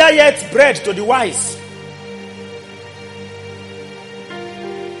 neither yet bread to the wise.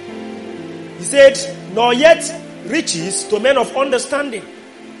 He said, nor yet riches to men of understanding,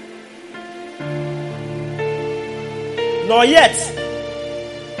 nor yet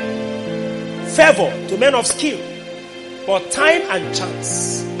favor to men of skill, but time and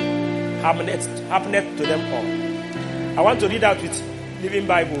chance happeneth to them all. I want to read out with Living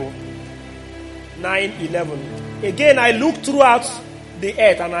Bible 9:11. Again, I looked throughout the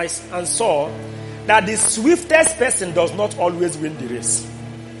earth and saw that the swiftest person does not always win the race,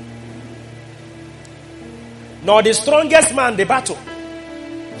 nor the strongest man the battle,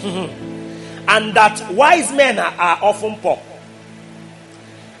 and that wise men are often poor,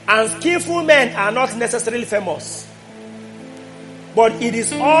 and skillful men are not necessarily famous. But it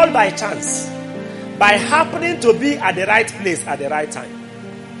is all by chance, by happening to be at the right place at the right time.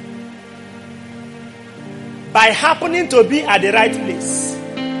 By happening to be at the right place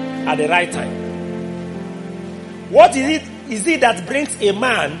at the right time. What is it that brings a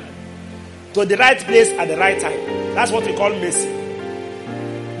man to the right place at the right time? That's what we call mercy.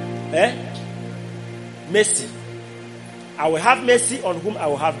 Mercy. I will have mercy on whom I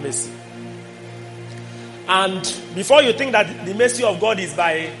will have mercy. And before you think that the mercy of God is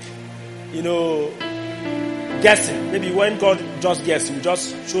by, guessing. Maybe when God just guesses, He will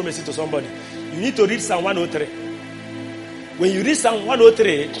just show mercy to somebody. You need to read Psalm 103. When you read Psalm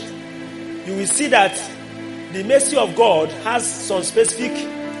 103, you will see that the mercy of God has some specific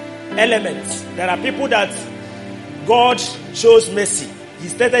elements. There are people that God shows mercy. He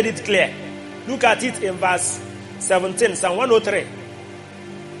stated it clear. Look at it in verse 17, Psalm 103.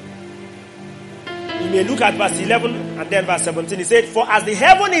 You may look at verse 11 and then verse 17. He said, for as the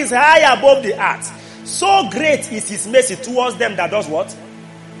heaven is high above the earth, so great is his mercy towards them that does what?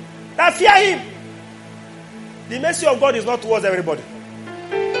 That fear him. The mercy of God is not towards everybody.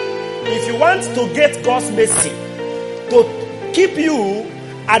 If you want to get God's mercy to keep you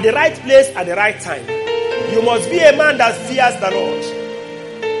at the right place at the right time, you must be a man that fears the Lord.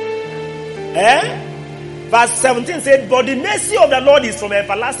 Verse 17 said, but the mercy of the Lord is from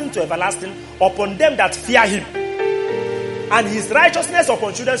everlasting to everlasting upon them that fear him, and his righteousness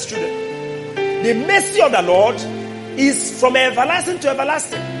upon children's children. The mercy of the Lord is from everlasting to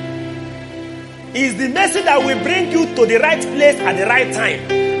everlasting. Is the mercy that will bring you to the right place at the right time.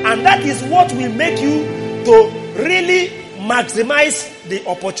 And that is what will make you to really maximize the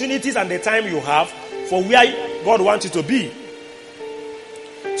opportunities and the time you have for where God wants you to be.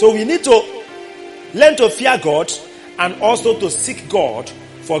 So we need to learn to fear God and also to seek God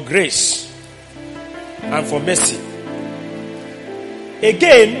for grace and for mercy.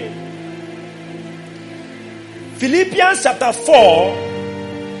 Again, Philippians chapter 4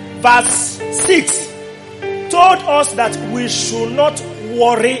 verse 6 told us that we should not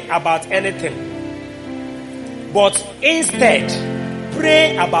worry about anything, but instead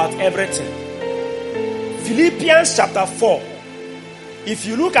pray about everything. Philippians chapter 4, if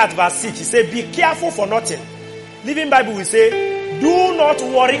you look at verse 6, he said, be careful for nothing. Living Bible will say, do not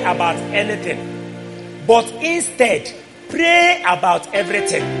worry about anything, but instead pray about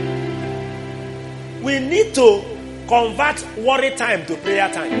everything. We need to convert worry time to prayer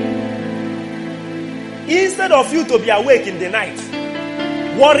time. Instead of you to be awake in the night,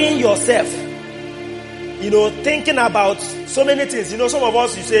 worrying yourself, thinking about so many things. Some of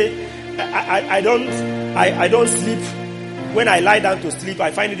us, you say, I don't sleep. When I lie down to sleep,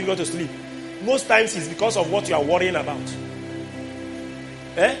 I find it difficult to sleep. Most times it's because of what you are worrying about.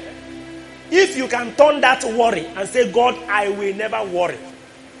 If you can turn that worry and say, God, I will never worry.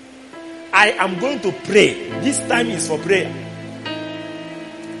 I am going to pray. This time is for prayer.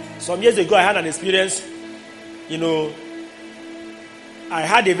 Some years ago, I had an experience. I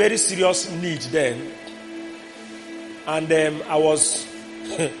had a very serious need then. And I was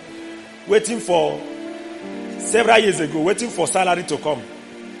waiting for, several years ago, waiting for salary to come.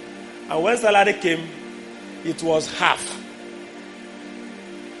 And when salary came, it was half.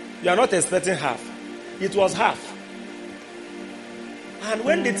 You are not expecting half. It was half. And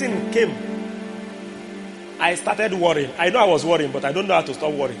when the thing came, I started worrying. I know I was worrying, but I don't know how to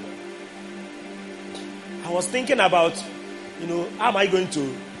stop worrying. I was thinking about, how am I going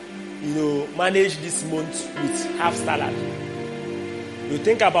to, manage this month with half salary? You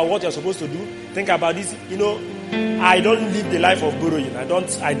think about what you're supposed to do. Think about this. I don't live the life of borrowing. I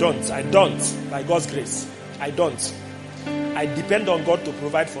don't. By God's grace, I don't. I depend on God to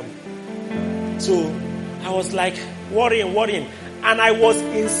provide for me. So I was like worrying. And I was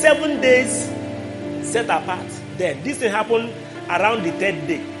in 7 days set apart. Then this thing happened around the 3rd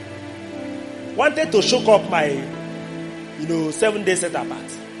day. Wanted to shock up my 7 days set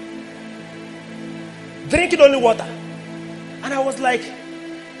apart. Drinking only water. And I was like,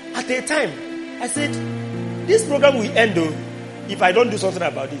 at a time, I said, this program will end though if I don't do something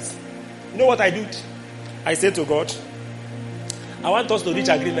about this. You know what I did? I said to God, I want us to reach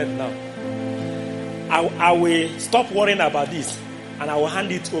agreement now. I will stop worrying about this and I will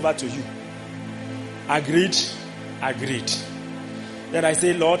hand it over to you. Agreed. Then I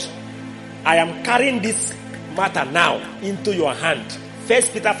say, Lord, I am carrying this matter now into your hand. 1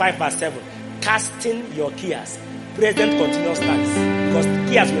 Peter 5 verse 7. Casting your cares. Present continuous tense. Because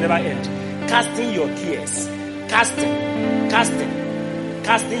cares will never end. Casting your cares. Casting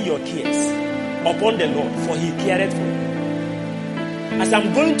your cares upon the Lord, for he careth for you. As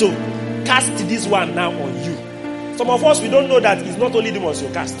I'm going to cast this one now on you. Some of us, we don't know that it's not only demons you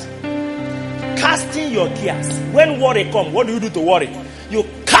cast. Casting your cares. When worry comes, what do you do to worry? You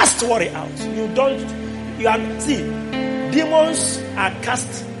cast worry out. Demons are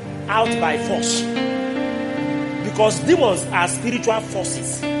cast out by force. Because demons are spiritual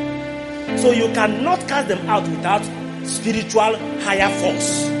forces. So you cannot cast them out without spiritual higher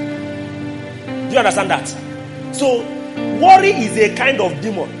force. Do you understand that? So worry is a kind of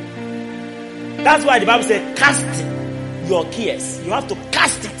demon. That's why the Bible says, cast your cares. You have to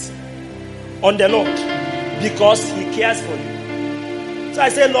cast it on the Lord because he cares for you. So I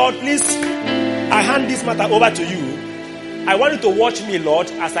say, Lord, please, I hand this matter over to you. I want you to watch me, Lord,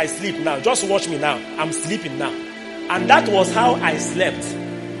 as I sleep now. Just watch me now. I'm sleeping now. And that was how I slept.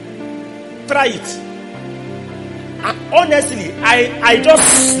 Try it. Honestly, I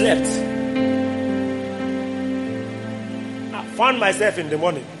just slept. I found myself in the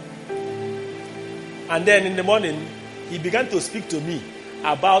morning. And then in the morning, he began to speak to me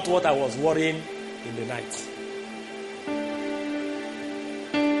about what I was worrying in the night.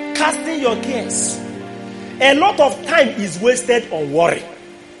 Casting your cares. A lot of time is wasted on worry.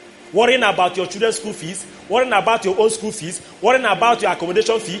 Worrying about your children's school fees, worrying about your own school fees, worrying about your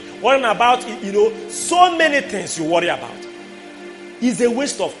accommodation fee, worrying about, so many things you worry about. It's a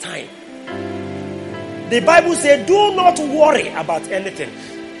waste of time. The Bible says, do not worry about anything.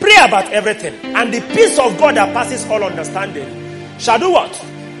 Pray about everything. And the peace of God that passes all understanding shall do what?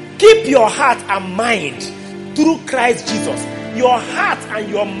 Keep your heart and mind through Christ Jesus. Your heart and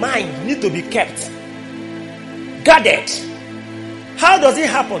your mind need to be kept guarded. How does it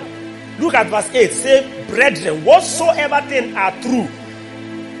happen? Look at verse 8. Say, brethren, whatsoever things are true,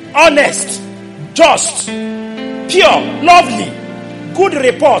 honest, just, pure, lovely, good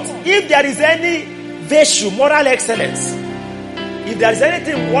report, if there is any virtue, moral excellence, if there is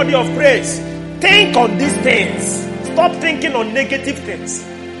anything worthy of praise, think on these things. Stop thinking on negative things.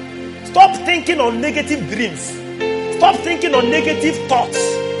 Stop thinking on negative dreams. Stop thinking on negative thoughts.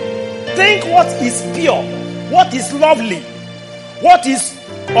 Think what is pure, what is lovely, what is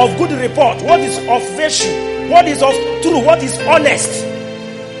of good report, what is of virtue, what is of truth, what is honest.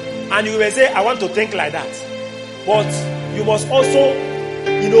 And you may say, I want to think like that. But you must also,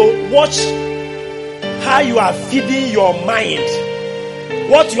 watch how you are feeding your mind.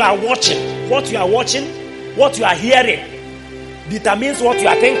 What you are watching, what you are hearing determines what you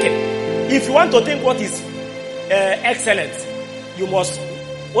are thinking. If you want to think what is excellent, you must,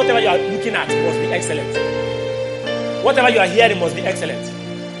 whatever you are looking at must be excellent. Whatever you are hearing must be excellent.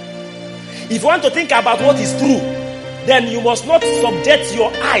 If you want to think about what is true, then you must not subject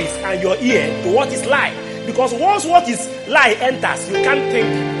your eyes and your ear to what is lie. Because once what is lie enters, you can't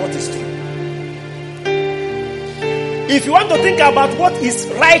think what is true. If you want to think about what is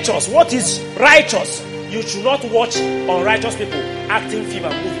righteous, you should not watch unrighteous people acting film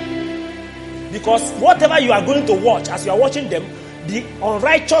and movie. Because whatever you are going to watch, as you are watching them, the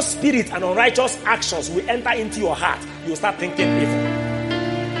unrighteous spirit and unrighteous actions will enter into your heart. You will start thinking evil.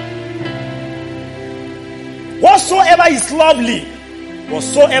 Whatsoever is lovely,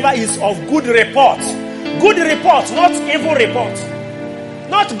 whatsoever is of good report, not evil report,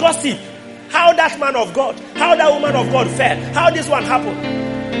 not gossip. How that man of God, how that woman of God fell, how this one happened.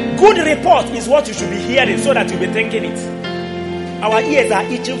 Good report is what you should be hearing so that you'll be thinking it. Our ears are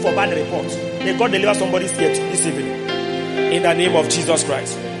itching for bad reports. May God deliver somebody's ear this evening. In the name of Jesus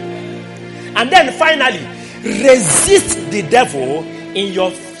Christ. And then finally, resist the devil in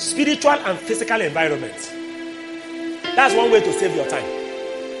your spiritual and physical environment. That's one way to save your time.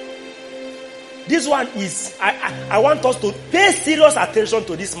 This one is, I want us to pay serious attention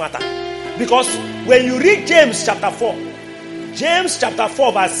to this matter. Because when you read James chapter 4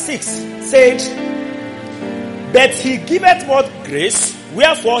 verse 6 said, but he giveth what grace,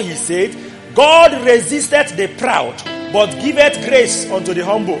 wherefore he said, God resisteth the proud, but giveth grace unto the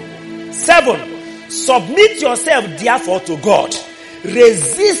humble. 7, submit yourself therefore to God.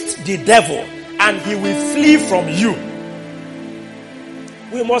 Resist the devil, and he will flee from you.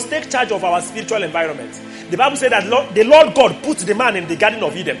 We must take charge of our spiritual environment. The Bible said that the Lord God put the man in the Garden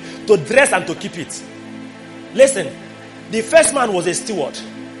of Eden to dress and to keep it. Listen, the first man was a steward,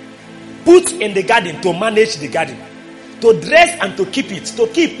 put in the garden to manage the garden. To dress and to keep it. To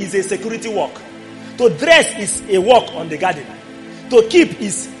keep is a security work. To dress is a work on the garden. To keep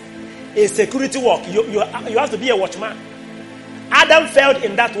is a security work. You have to be a watchman. Adam failed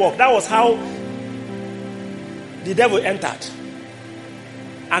in that work. That was how the devil entered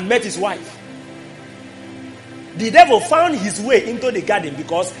and met his wife. The devil found his way into the garden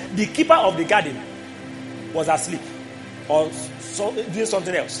because the keeper of the garden was asleep or doing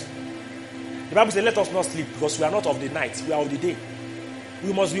something else. The Bible says, let us not sleep because we are not of the night, we are of the day.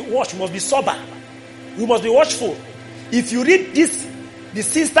 We must be watched, we must be sober. We must be watchful. If you read this, the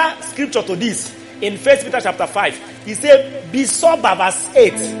sister scripture to this, in 1 Peter chapter 5, he said, be sober, verse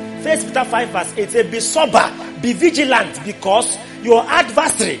 8. 1 Peter 5 verse 8 says, be sober, be vigilant, because your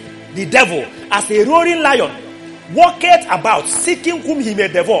adversary, the devil, as a roaring lion, walketh about, seeking whom he may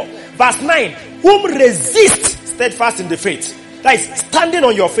devour. Verse 9, whom resist steadfast in the faith. That is, standing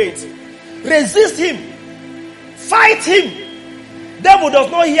on your faith. Resist him. Fight him. Devil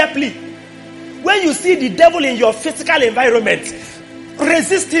does not hear plea. When you see the devil in your physical environment,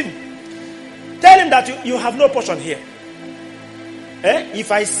 resist him. Tell him that you have no portion here.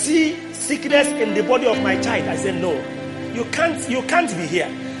 If I see sickness in the body of my child, I say no. You can't be here.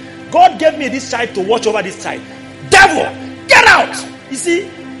 God gave me this child to watch over this child. Die devil, get out. You see,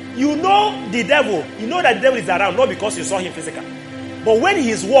 you know the devil. You know that the devil is around, not because you saw him physically. But when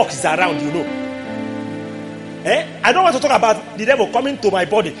his work is around, you know. I don't want to talk about the devil coming to my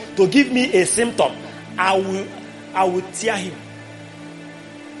body to give me a symptom. I will tear him.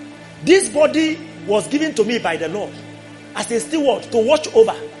 This body was given to me by the Lord as a steward to watch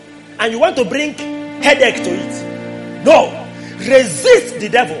over. And you want to bring headache to it. No. Resist the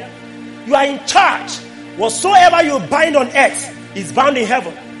devil. You are in charge. Whatsoever you bind on earth is bound in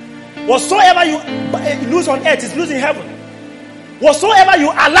heaven. Whatsoever you lose on earth is losing in heaven. Whatsoever you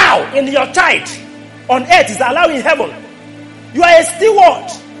allow in your child on earth is allowed in heaven. You are a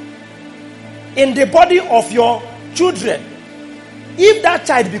steward in the body of your children. If that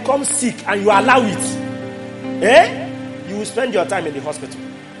child becomes sick and you allow it, you will spend your time in the hospital.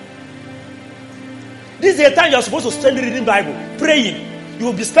 This is a time you are supposed to spend reading Bible, praying. You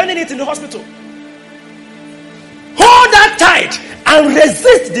will be spending it in the hospital. Hold that child and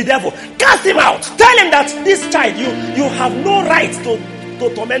resist the devil. Cast him out. Tell him that this child, you have no right to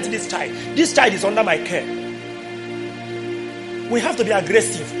torment this child. This child is under my care. We have to be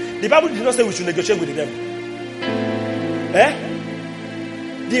aggressive. The Bible did not say we should negotiate with the devil.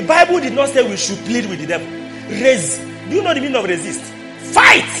 The Bible did not say we should plead with the devil. Do you know the meaning of resist?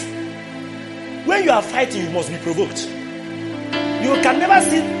 Fight. When you are fighting, you must be provoked. You can never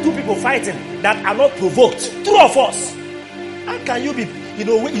see two people fighting that are not provoked. True or false? How can you be,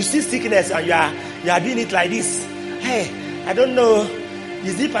 when you see sickness and you are doing it like this? Hey, I don't know,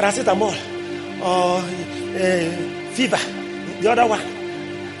 is it paracetamol or fever? The other one,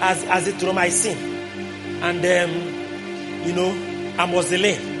 as azithromycin and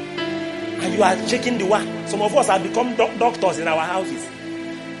amoxicillin, and you are checking the one. Some of us have become doctors in our houses,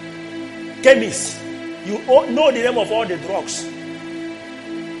 chemists. You know the name of all the drugs.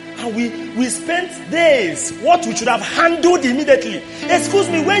 And we spent days what we should have handled immediately. Excuse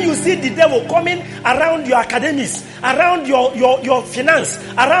me, when you see the devil coming around your academics, around your finance,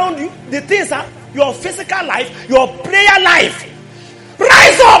 around the things, your physical life, your prayer life,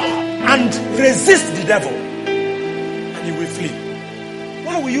 rise up and resist the devil, and he will flee.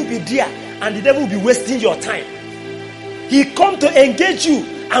 Why will you be there and the devil will be wasting your time? He come to engage you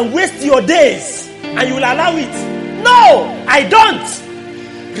and waste your days, and you will allow it. No, I don't.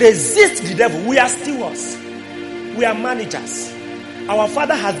 Resist the devil. We are stewards. We are managers. Our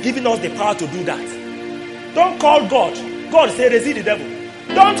Father has given us the power to do that. Don't call God. God say resist the devil.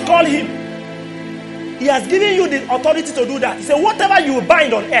 Don't call him. He has given you the authority to do that. He said whatever you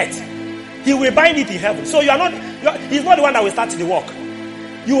bind on earth, he will bind it in heaven. So he's not the one that will start the work.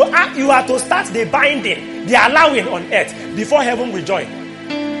 You are to start the binding, the allowing on earth before heaven will join.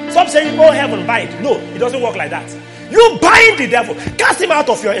 Stop saying, oh, heaven bind. No, it doesn't work like that. You bind the devil. Cast him out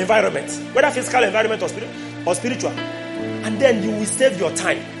of your environment, whether physical environment or spiritual. And then you will save your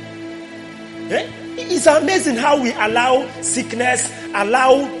time. It's amazing how we allow sickness,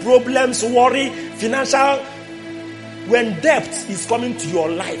 allow problems, worry, financial. When debt is coming to your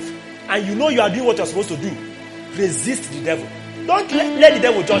life and you know you are doing what you're supposed to do, resist the devil. Don't let the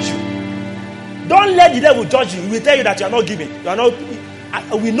devil judge you. Don't let the devil judge you. He will tell you that you are not giving. You are not.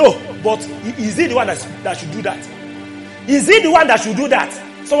 We know, but is he the one that should do that? Is he the one that should do that?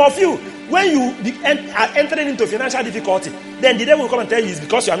 Some of you, when you are entering into financial difficulty, then the devil will come and tell you it's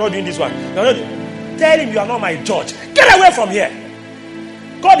because you are not doing this one. Tell him you are not my judge. Get away from here.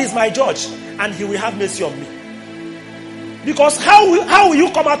 God is my judge, and he will have mercy on me. Because how will you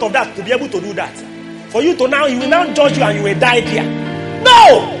come out of that to be able to do that? For you to now, he will now judge you and you will die there.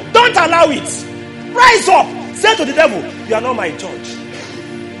 No! Don't allow it. Rise up. Say to the devil, you are not my judge.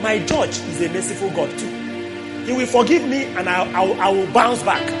 My judge is a merciful God too. He will forgive me and I will bounce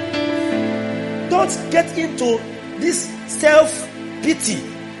back. Don't get into this self-pity,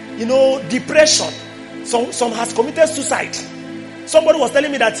 depression. Some has committed suicide. Somebody was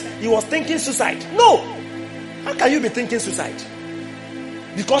telling me that he was thinking suicide. No! How can you be thinking suicide?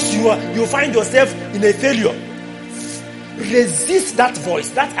 Because you find yourself in a failure. Resist that voice,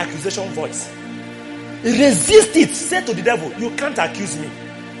 that accusation voice. Resist it. Say to the devil, you can't accuse me.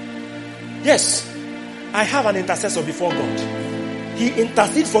 Yes, I have an intercessor before God. He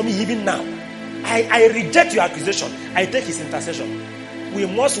intercedes for me even now. I reject your accusation. I take his intercession. We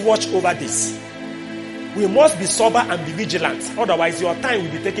must watch over this. We must be sober and be vigilant. Otherwise, your time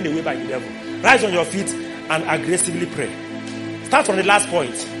will be taken away by the devil. Rise on your feet and aggressively pray. Start from the last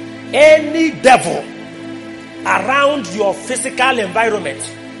point. Any devil around your physical environment,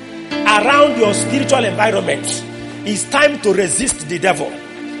 around your spiritual environment, it's time to resist the devil.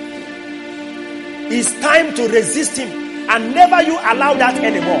 It's time to resist him, and never you allow that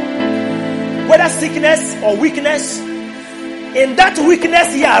anymore. whether sickness or weakness, in that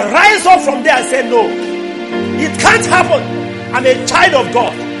weakness, he arise up from there and say, no, it can't happen. I'm a child of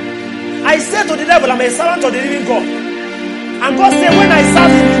God. I say to the devil, I'm a servant of the living God. And God said, when I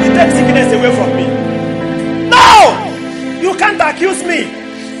serve him, he will take sickness away from me. No! You can't accuse me.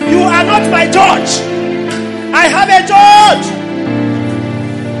 You are not my judge. I have a judge.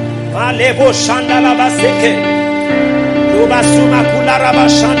 Malebo shandalabaseke. Lubasuma kularaba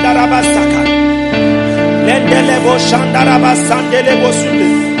shandarabasaka. Lendelebo shandarabasandelebo sunde.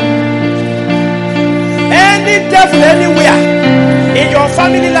 Any devil anywhere in your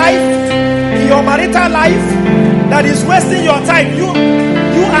family life, in your marital life, that is wasting your time, you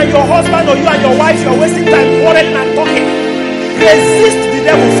and your husband or you and your wife, you are wasting time quarreling and talking. Resist the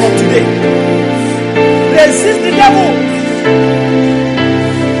devil from today. Resist the devil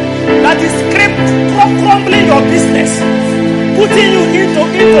that is crumbling your business, putting you into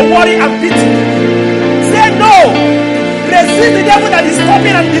worry and pity. Say no. Resist the devil that is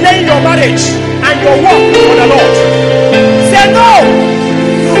stopping and delaying your marriage and your work for the Lord. Say no.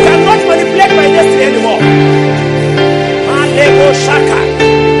 You cannot manipulate my destiny anymore. Malebo shaka,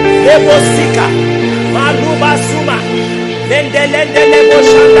 lebo sika, maluba suma, lendelende lebo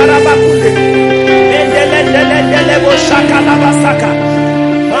shandarabakunde, lendelende lebo shaka labasaka,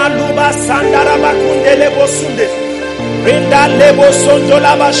 maluba sandarabakunde lebo sunde, rinda lebo sondo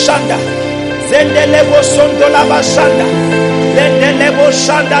labashanda, zende lebo sondo labashanda, lendelebo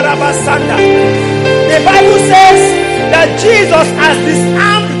shandarabasanda. The Bible says that Jesus has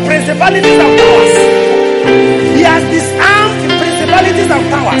disarmed principalities and powers. He has disarmed principalities and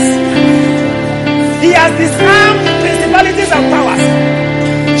powers. He has disarmed principalities and powers.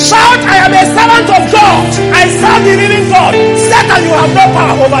 Shout, I am a servant of God. I serve the living God. Satan, you have no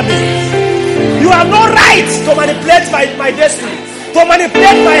power over me. You have no right to manipulate my destiny, to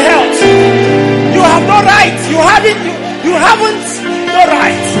manipulate my health. You have no right. You haven't no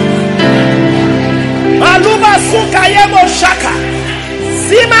right. Maluma suka yemo shaka.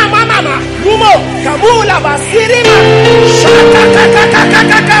 Sima mama lumo kabula basirima shaka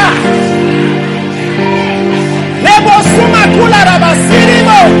kaka. Lebo suma kula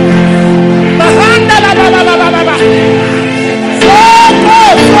rabasirimo mahanda la baba. Soko.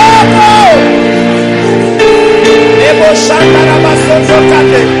 Lebo shanda rabasoto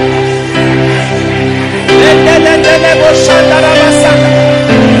kate. Lebo shanda rabasaka.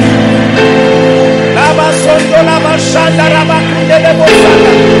 Labasondo labashanda rabakunde lebo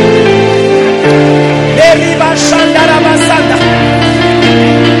shanda. Leriba shanda rabasanda.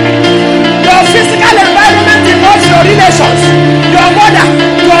 Your physical environment involves your relations. Your mother,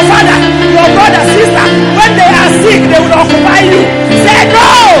 your father, your brother, sister. When they are sick, they will occupy you. Say no!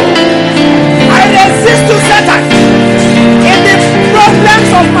 I resist to Satan in the problems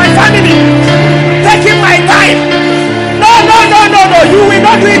of my family. Taking my time. No. You will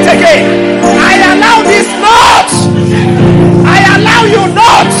not do it again. I allow this not. I allow you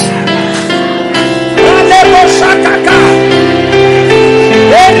not. Alebo shakaka.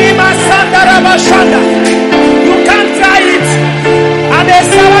 You can't try it. I'm a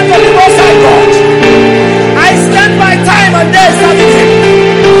servant of the Most High God. I stand by time and day serving Him.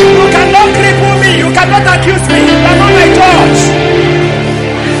 You cannot cripple me. You cannot accuse me. You are not my judge.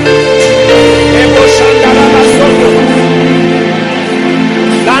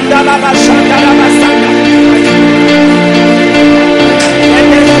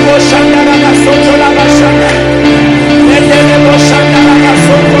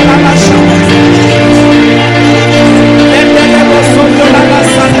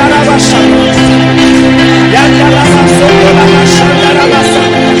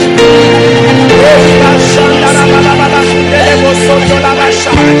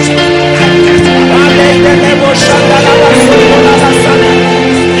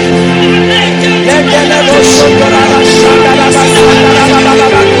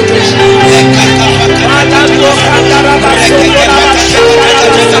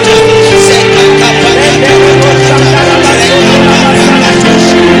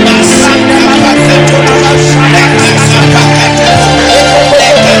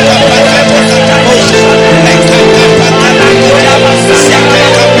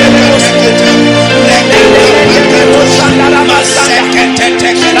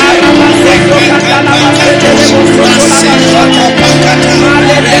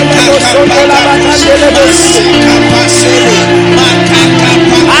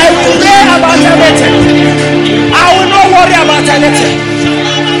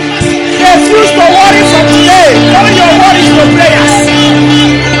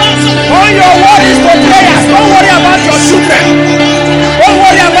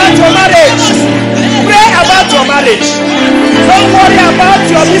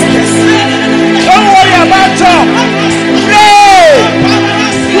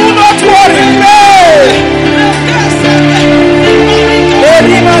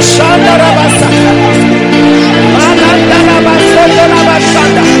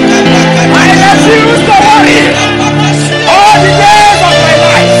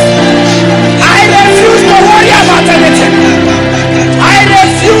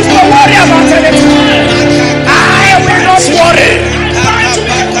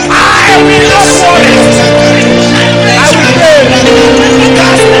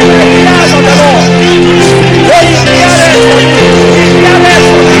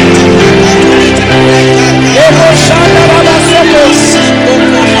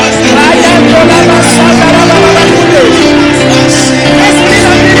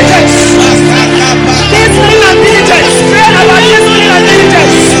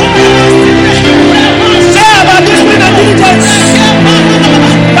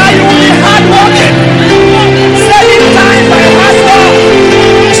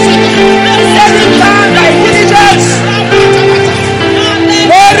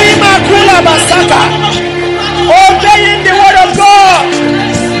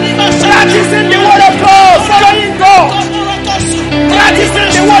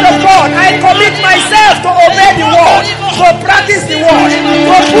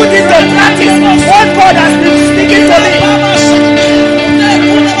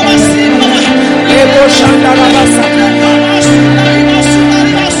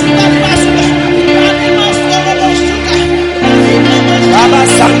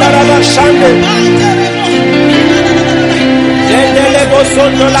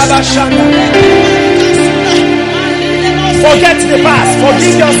 Forget the past.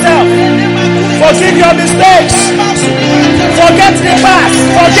 Forgive yourself. Forgive your mistakes. Forget the past.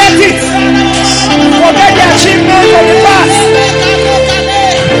 Forget it. Forget the achievements of the past.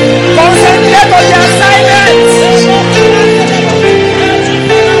 Concentrate on the assignments.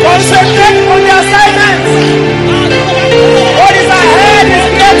 Concentrate on the assignments. What is ahead is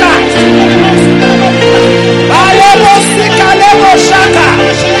greater.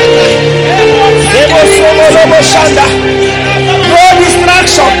 No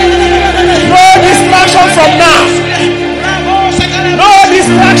distraction. No distraction from now. No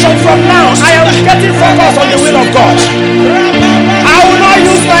distraction from now. I am getting focused on the will of God. I will not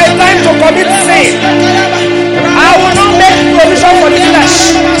use my time to commit sin. I will not make provision for the flesh.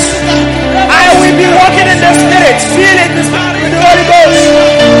 I will be walking in the Spirit, feeling with the Holy Ghost.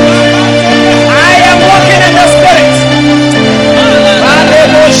 I am walking in the Spirit.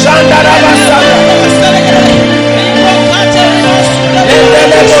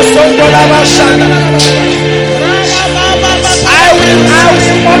 I will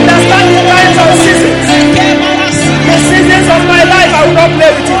understand the times and seasons. The seasons of my life, I will not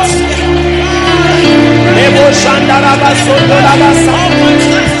play with it.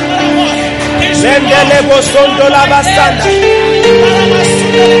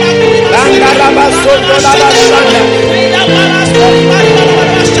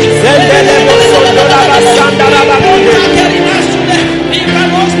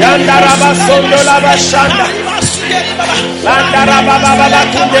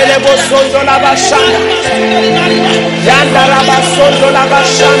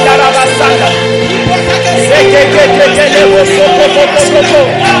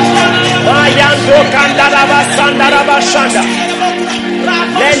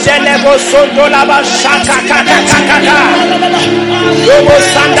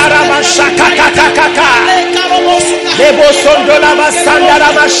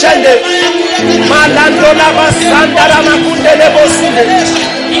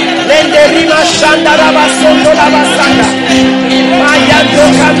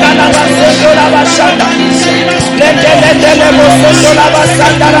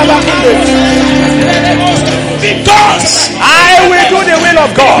 Because I will do the will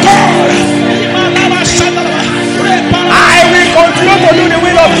of God. I will continue to do the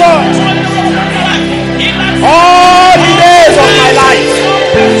will of God all the days of my life.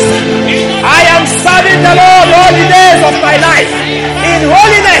 I am serving the Lord all the days of my life in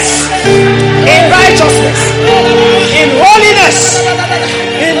holiness, in righteousness, in holiness,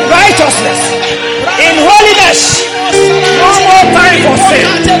 in righteousness, in holiness. No more time for sin.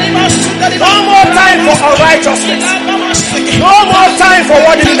 No more time for unrighteousness. No more time for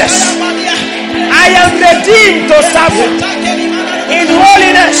worldliness. I am redeemed to serve Him in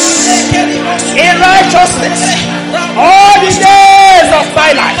holiness, in righteousness, all the days of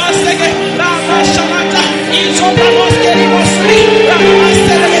my life.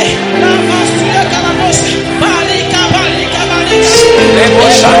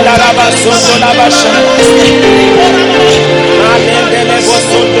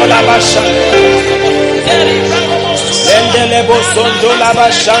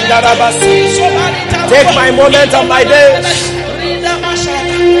 Take my moment of my days.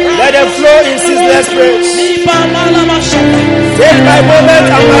 Let them flow in ceaseless praise. Take my moment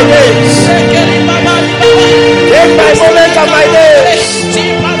of my days. Take my moment of my days.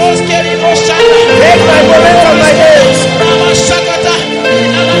 Take my moment of my days.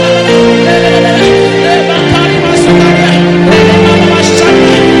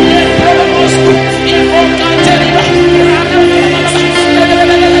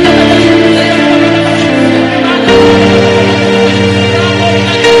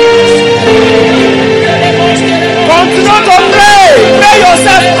 Continue to pray. Pray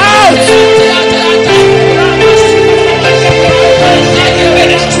yourself out.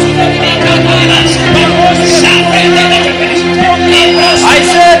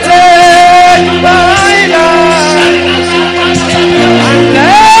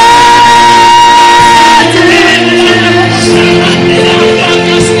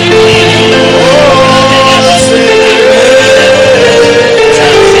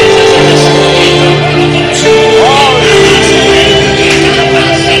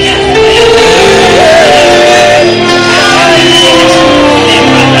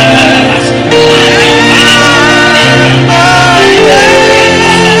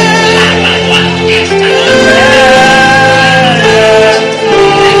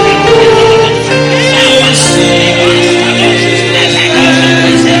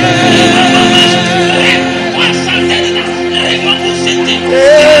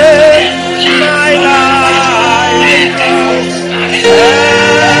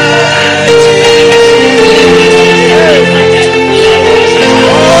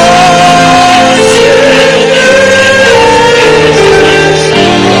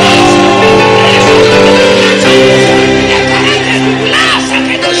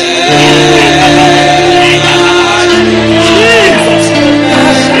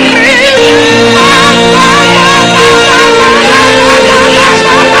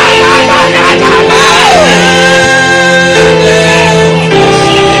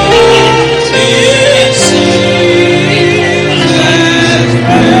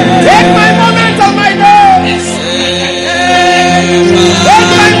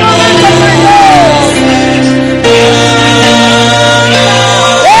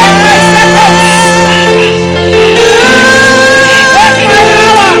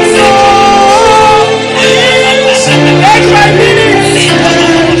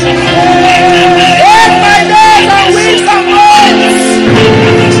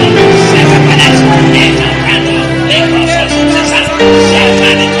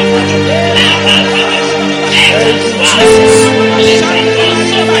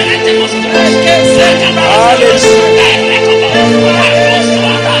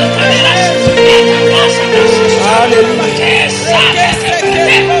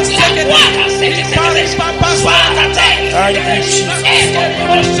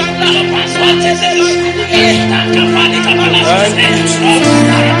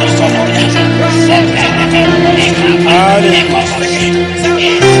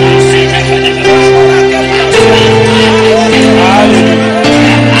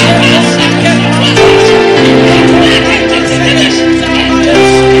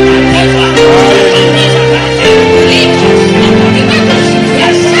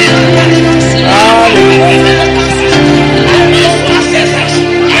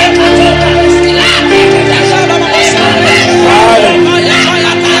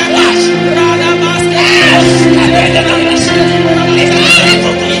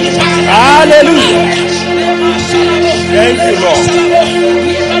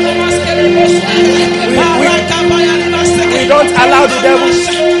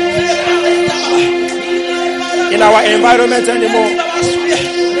 Environment anymore.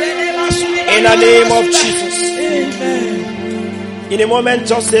 In the name of Jesus. In a moment,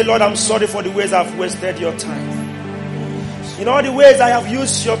 just say, Lord, I'm sorry for the ways I've wasted your time. In all the ways I have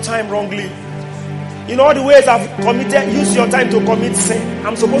used your time wrongly. In all the ways I've used your time to commit sin.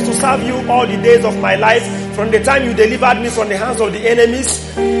 I'm supposed to serve you all the days of my life, from the time you delivered me from the hands of the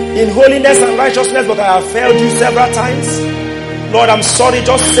enemies, in holiness and righteousness, but I have failed you several times. Lord, I'm sorry.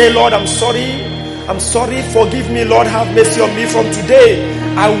 Just say, Lord, I'm sorry. I'm sorry, forgive me, Lord, have mercy on me from today.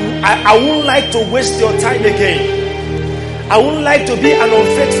 I wouldn't like to waste your time again. I wouldn't like to be an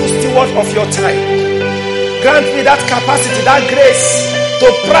unfaithful steward of your time. Grant me that capacity, that grace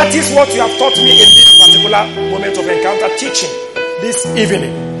to practice what you have taught me in this particular moment of encounter teaching this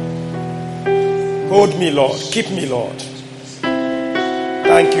evening. Hold me, Lord. Keep me, Lord.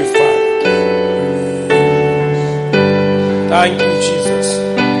 Thank you, Father. Thank you, Jesus.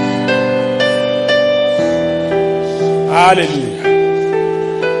 Hallelujah.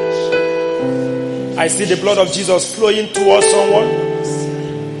 I see the blood of Jesus flowing towards someone,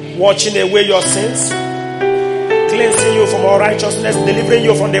 washing away your sins, cleansing you from all righteousness, delivering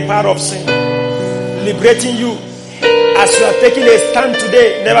you from the power of sin, liberating you as you are taking a stand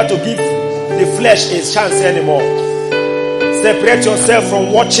today, never to give the flesh a chance anymore. Separate yourself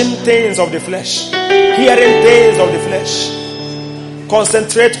from watching things of the flesh, hearing things of the flesh.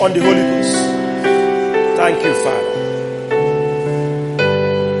 Concentrate on the Holy Ghost. Thank you, Father.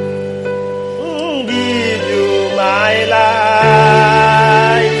 My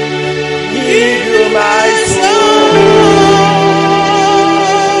life, give you my soul.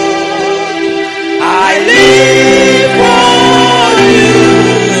 I live for you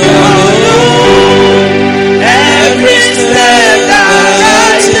alone. Every step that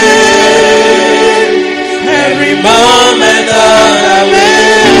I take, every moment that I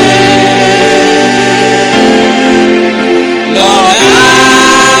live, Lord,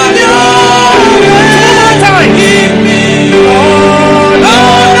 I'm yours. Give me all.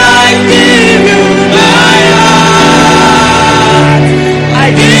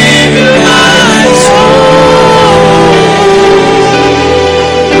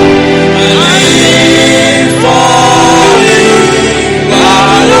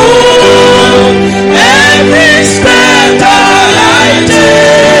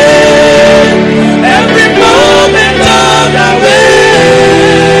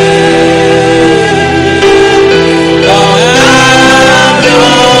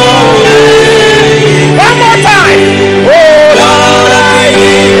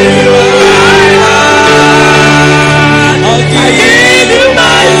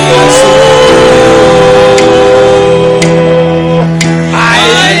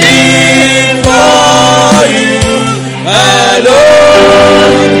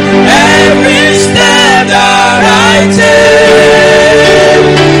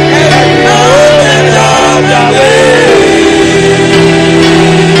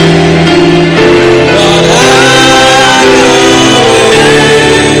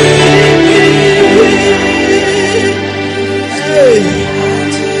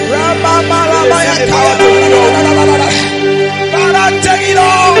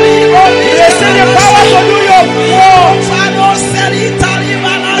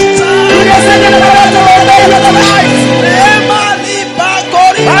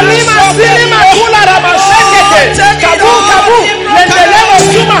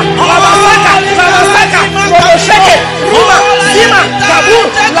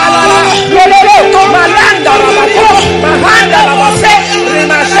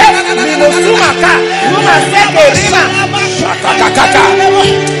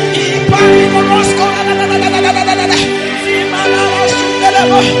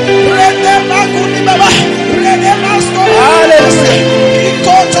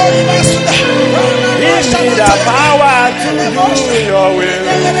 your will.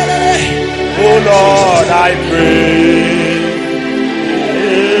 Oh Lord, I pray.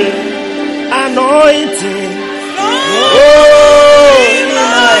 Anointing. Oh, in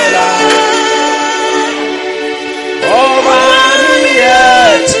my life. Over the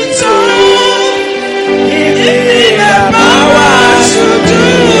earth to give me the power to do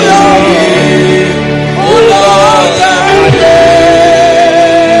your will. Oh Lord, I pray.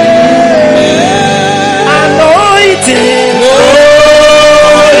 Anointing.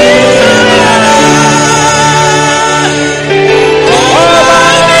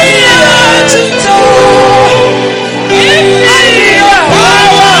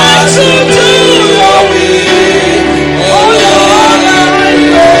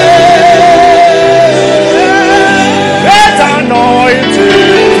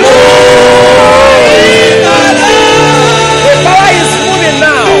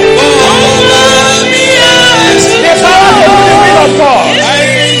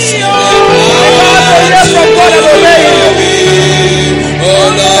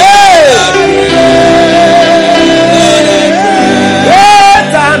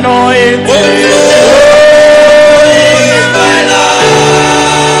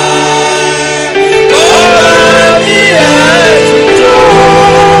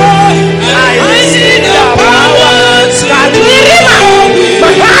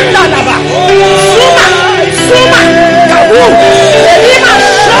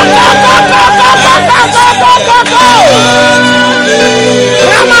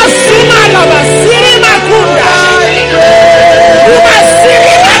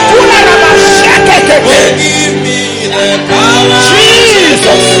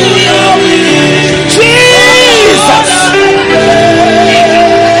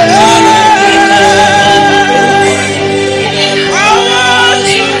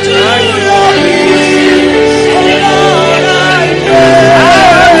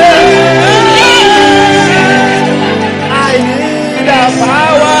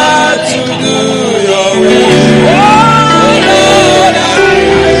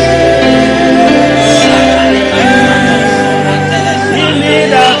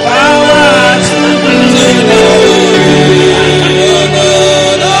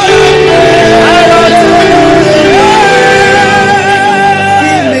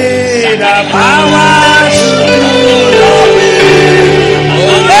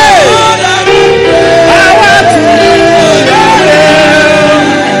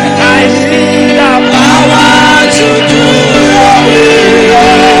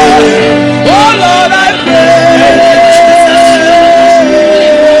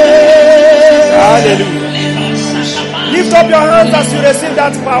 As you receive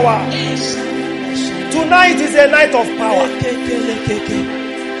that power, tonight is a night of power.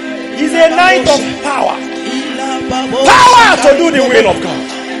 It's a night of power. Power to do the will of God.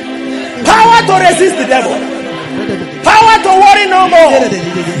 Power to resist the devil. Power to worry no more.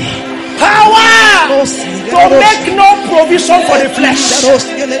 Power to make no provision for the flesh.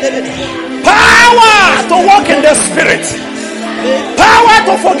 Power to walk in the spirit. Power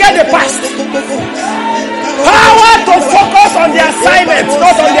to forget the past. Power to focus on the assignment,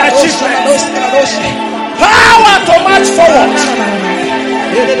 not on the achievements. Power to march forward.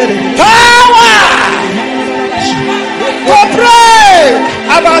 Power to pray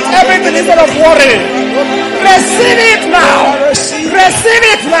about everything instead of worrying. Receive it now. Receive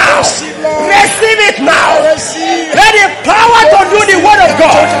it now. Receive it now. Let the power to do the word of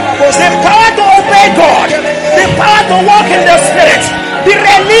God, the power to obey God, the power to walk in the spirit be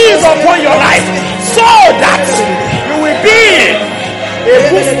released upon your life, so that you will be a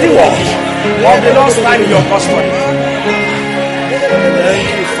good steward of the Lord's time in your custody. Thank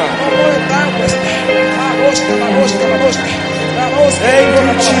you, Father. Thank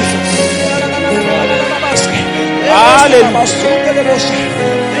you, Jesus. Hallelujah.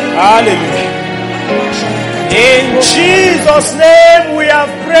 Hallelujah. In Jesus' name we have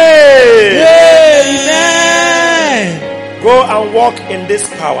prayed. Amen. Go and walk in this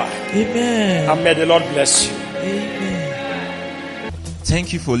power. Amen. And may the Lord bless you. Amen.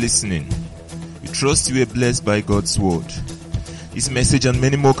 Thank you for listening. We trust you are blessed by God's word. This message and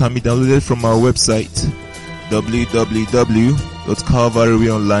many more can be downloaded from our website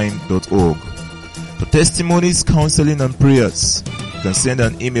www.calvaryonline.org. For testimonies, counseling and prayers, you can send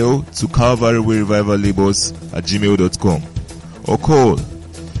an email to calvaryrevivallabels@gmail.com or call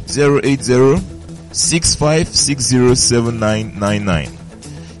 080-6560-7999.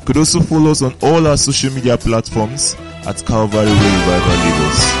 You could also follow us on all our social media platforms at Calvary Revival Labels.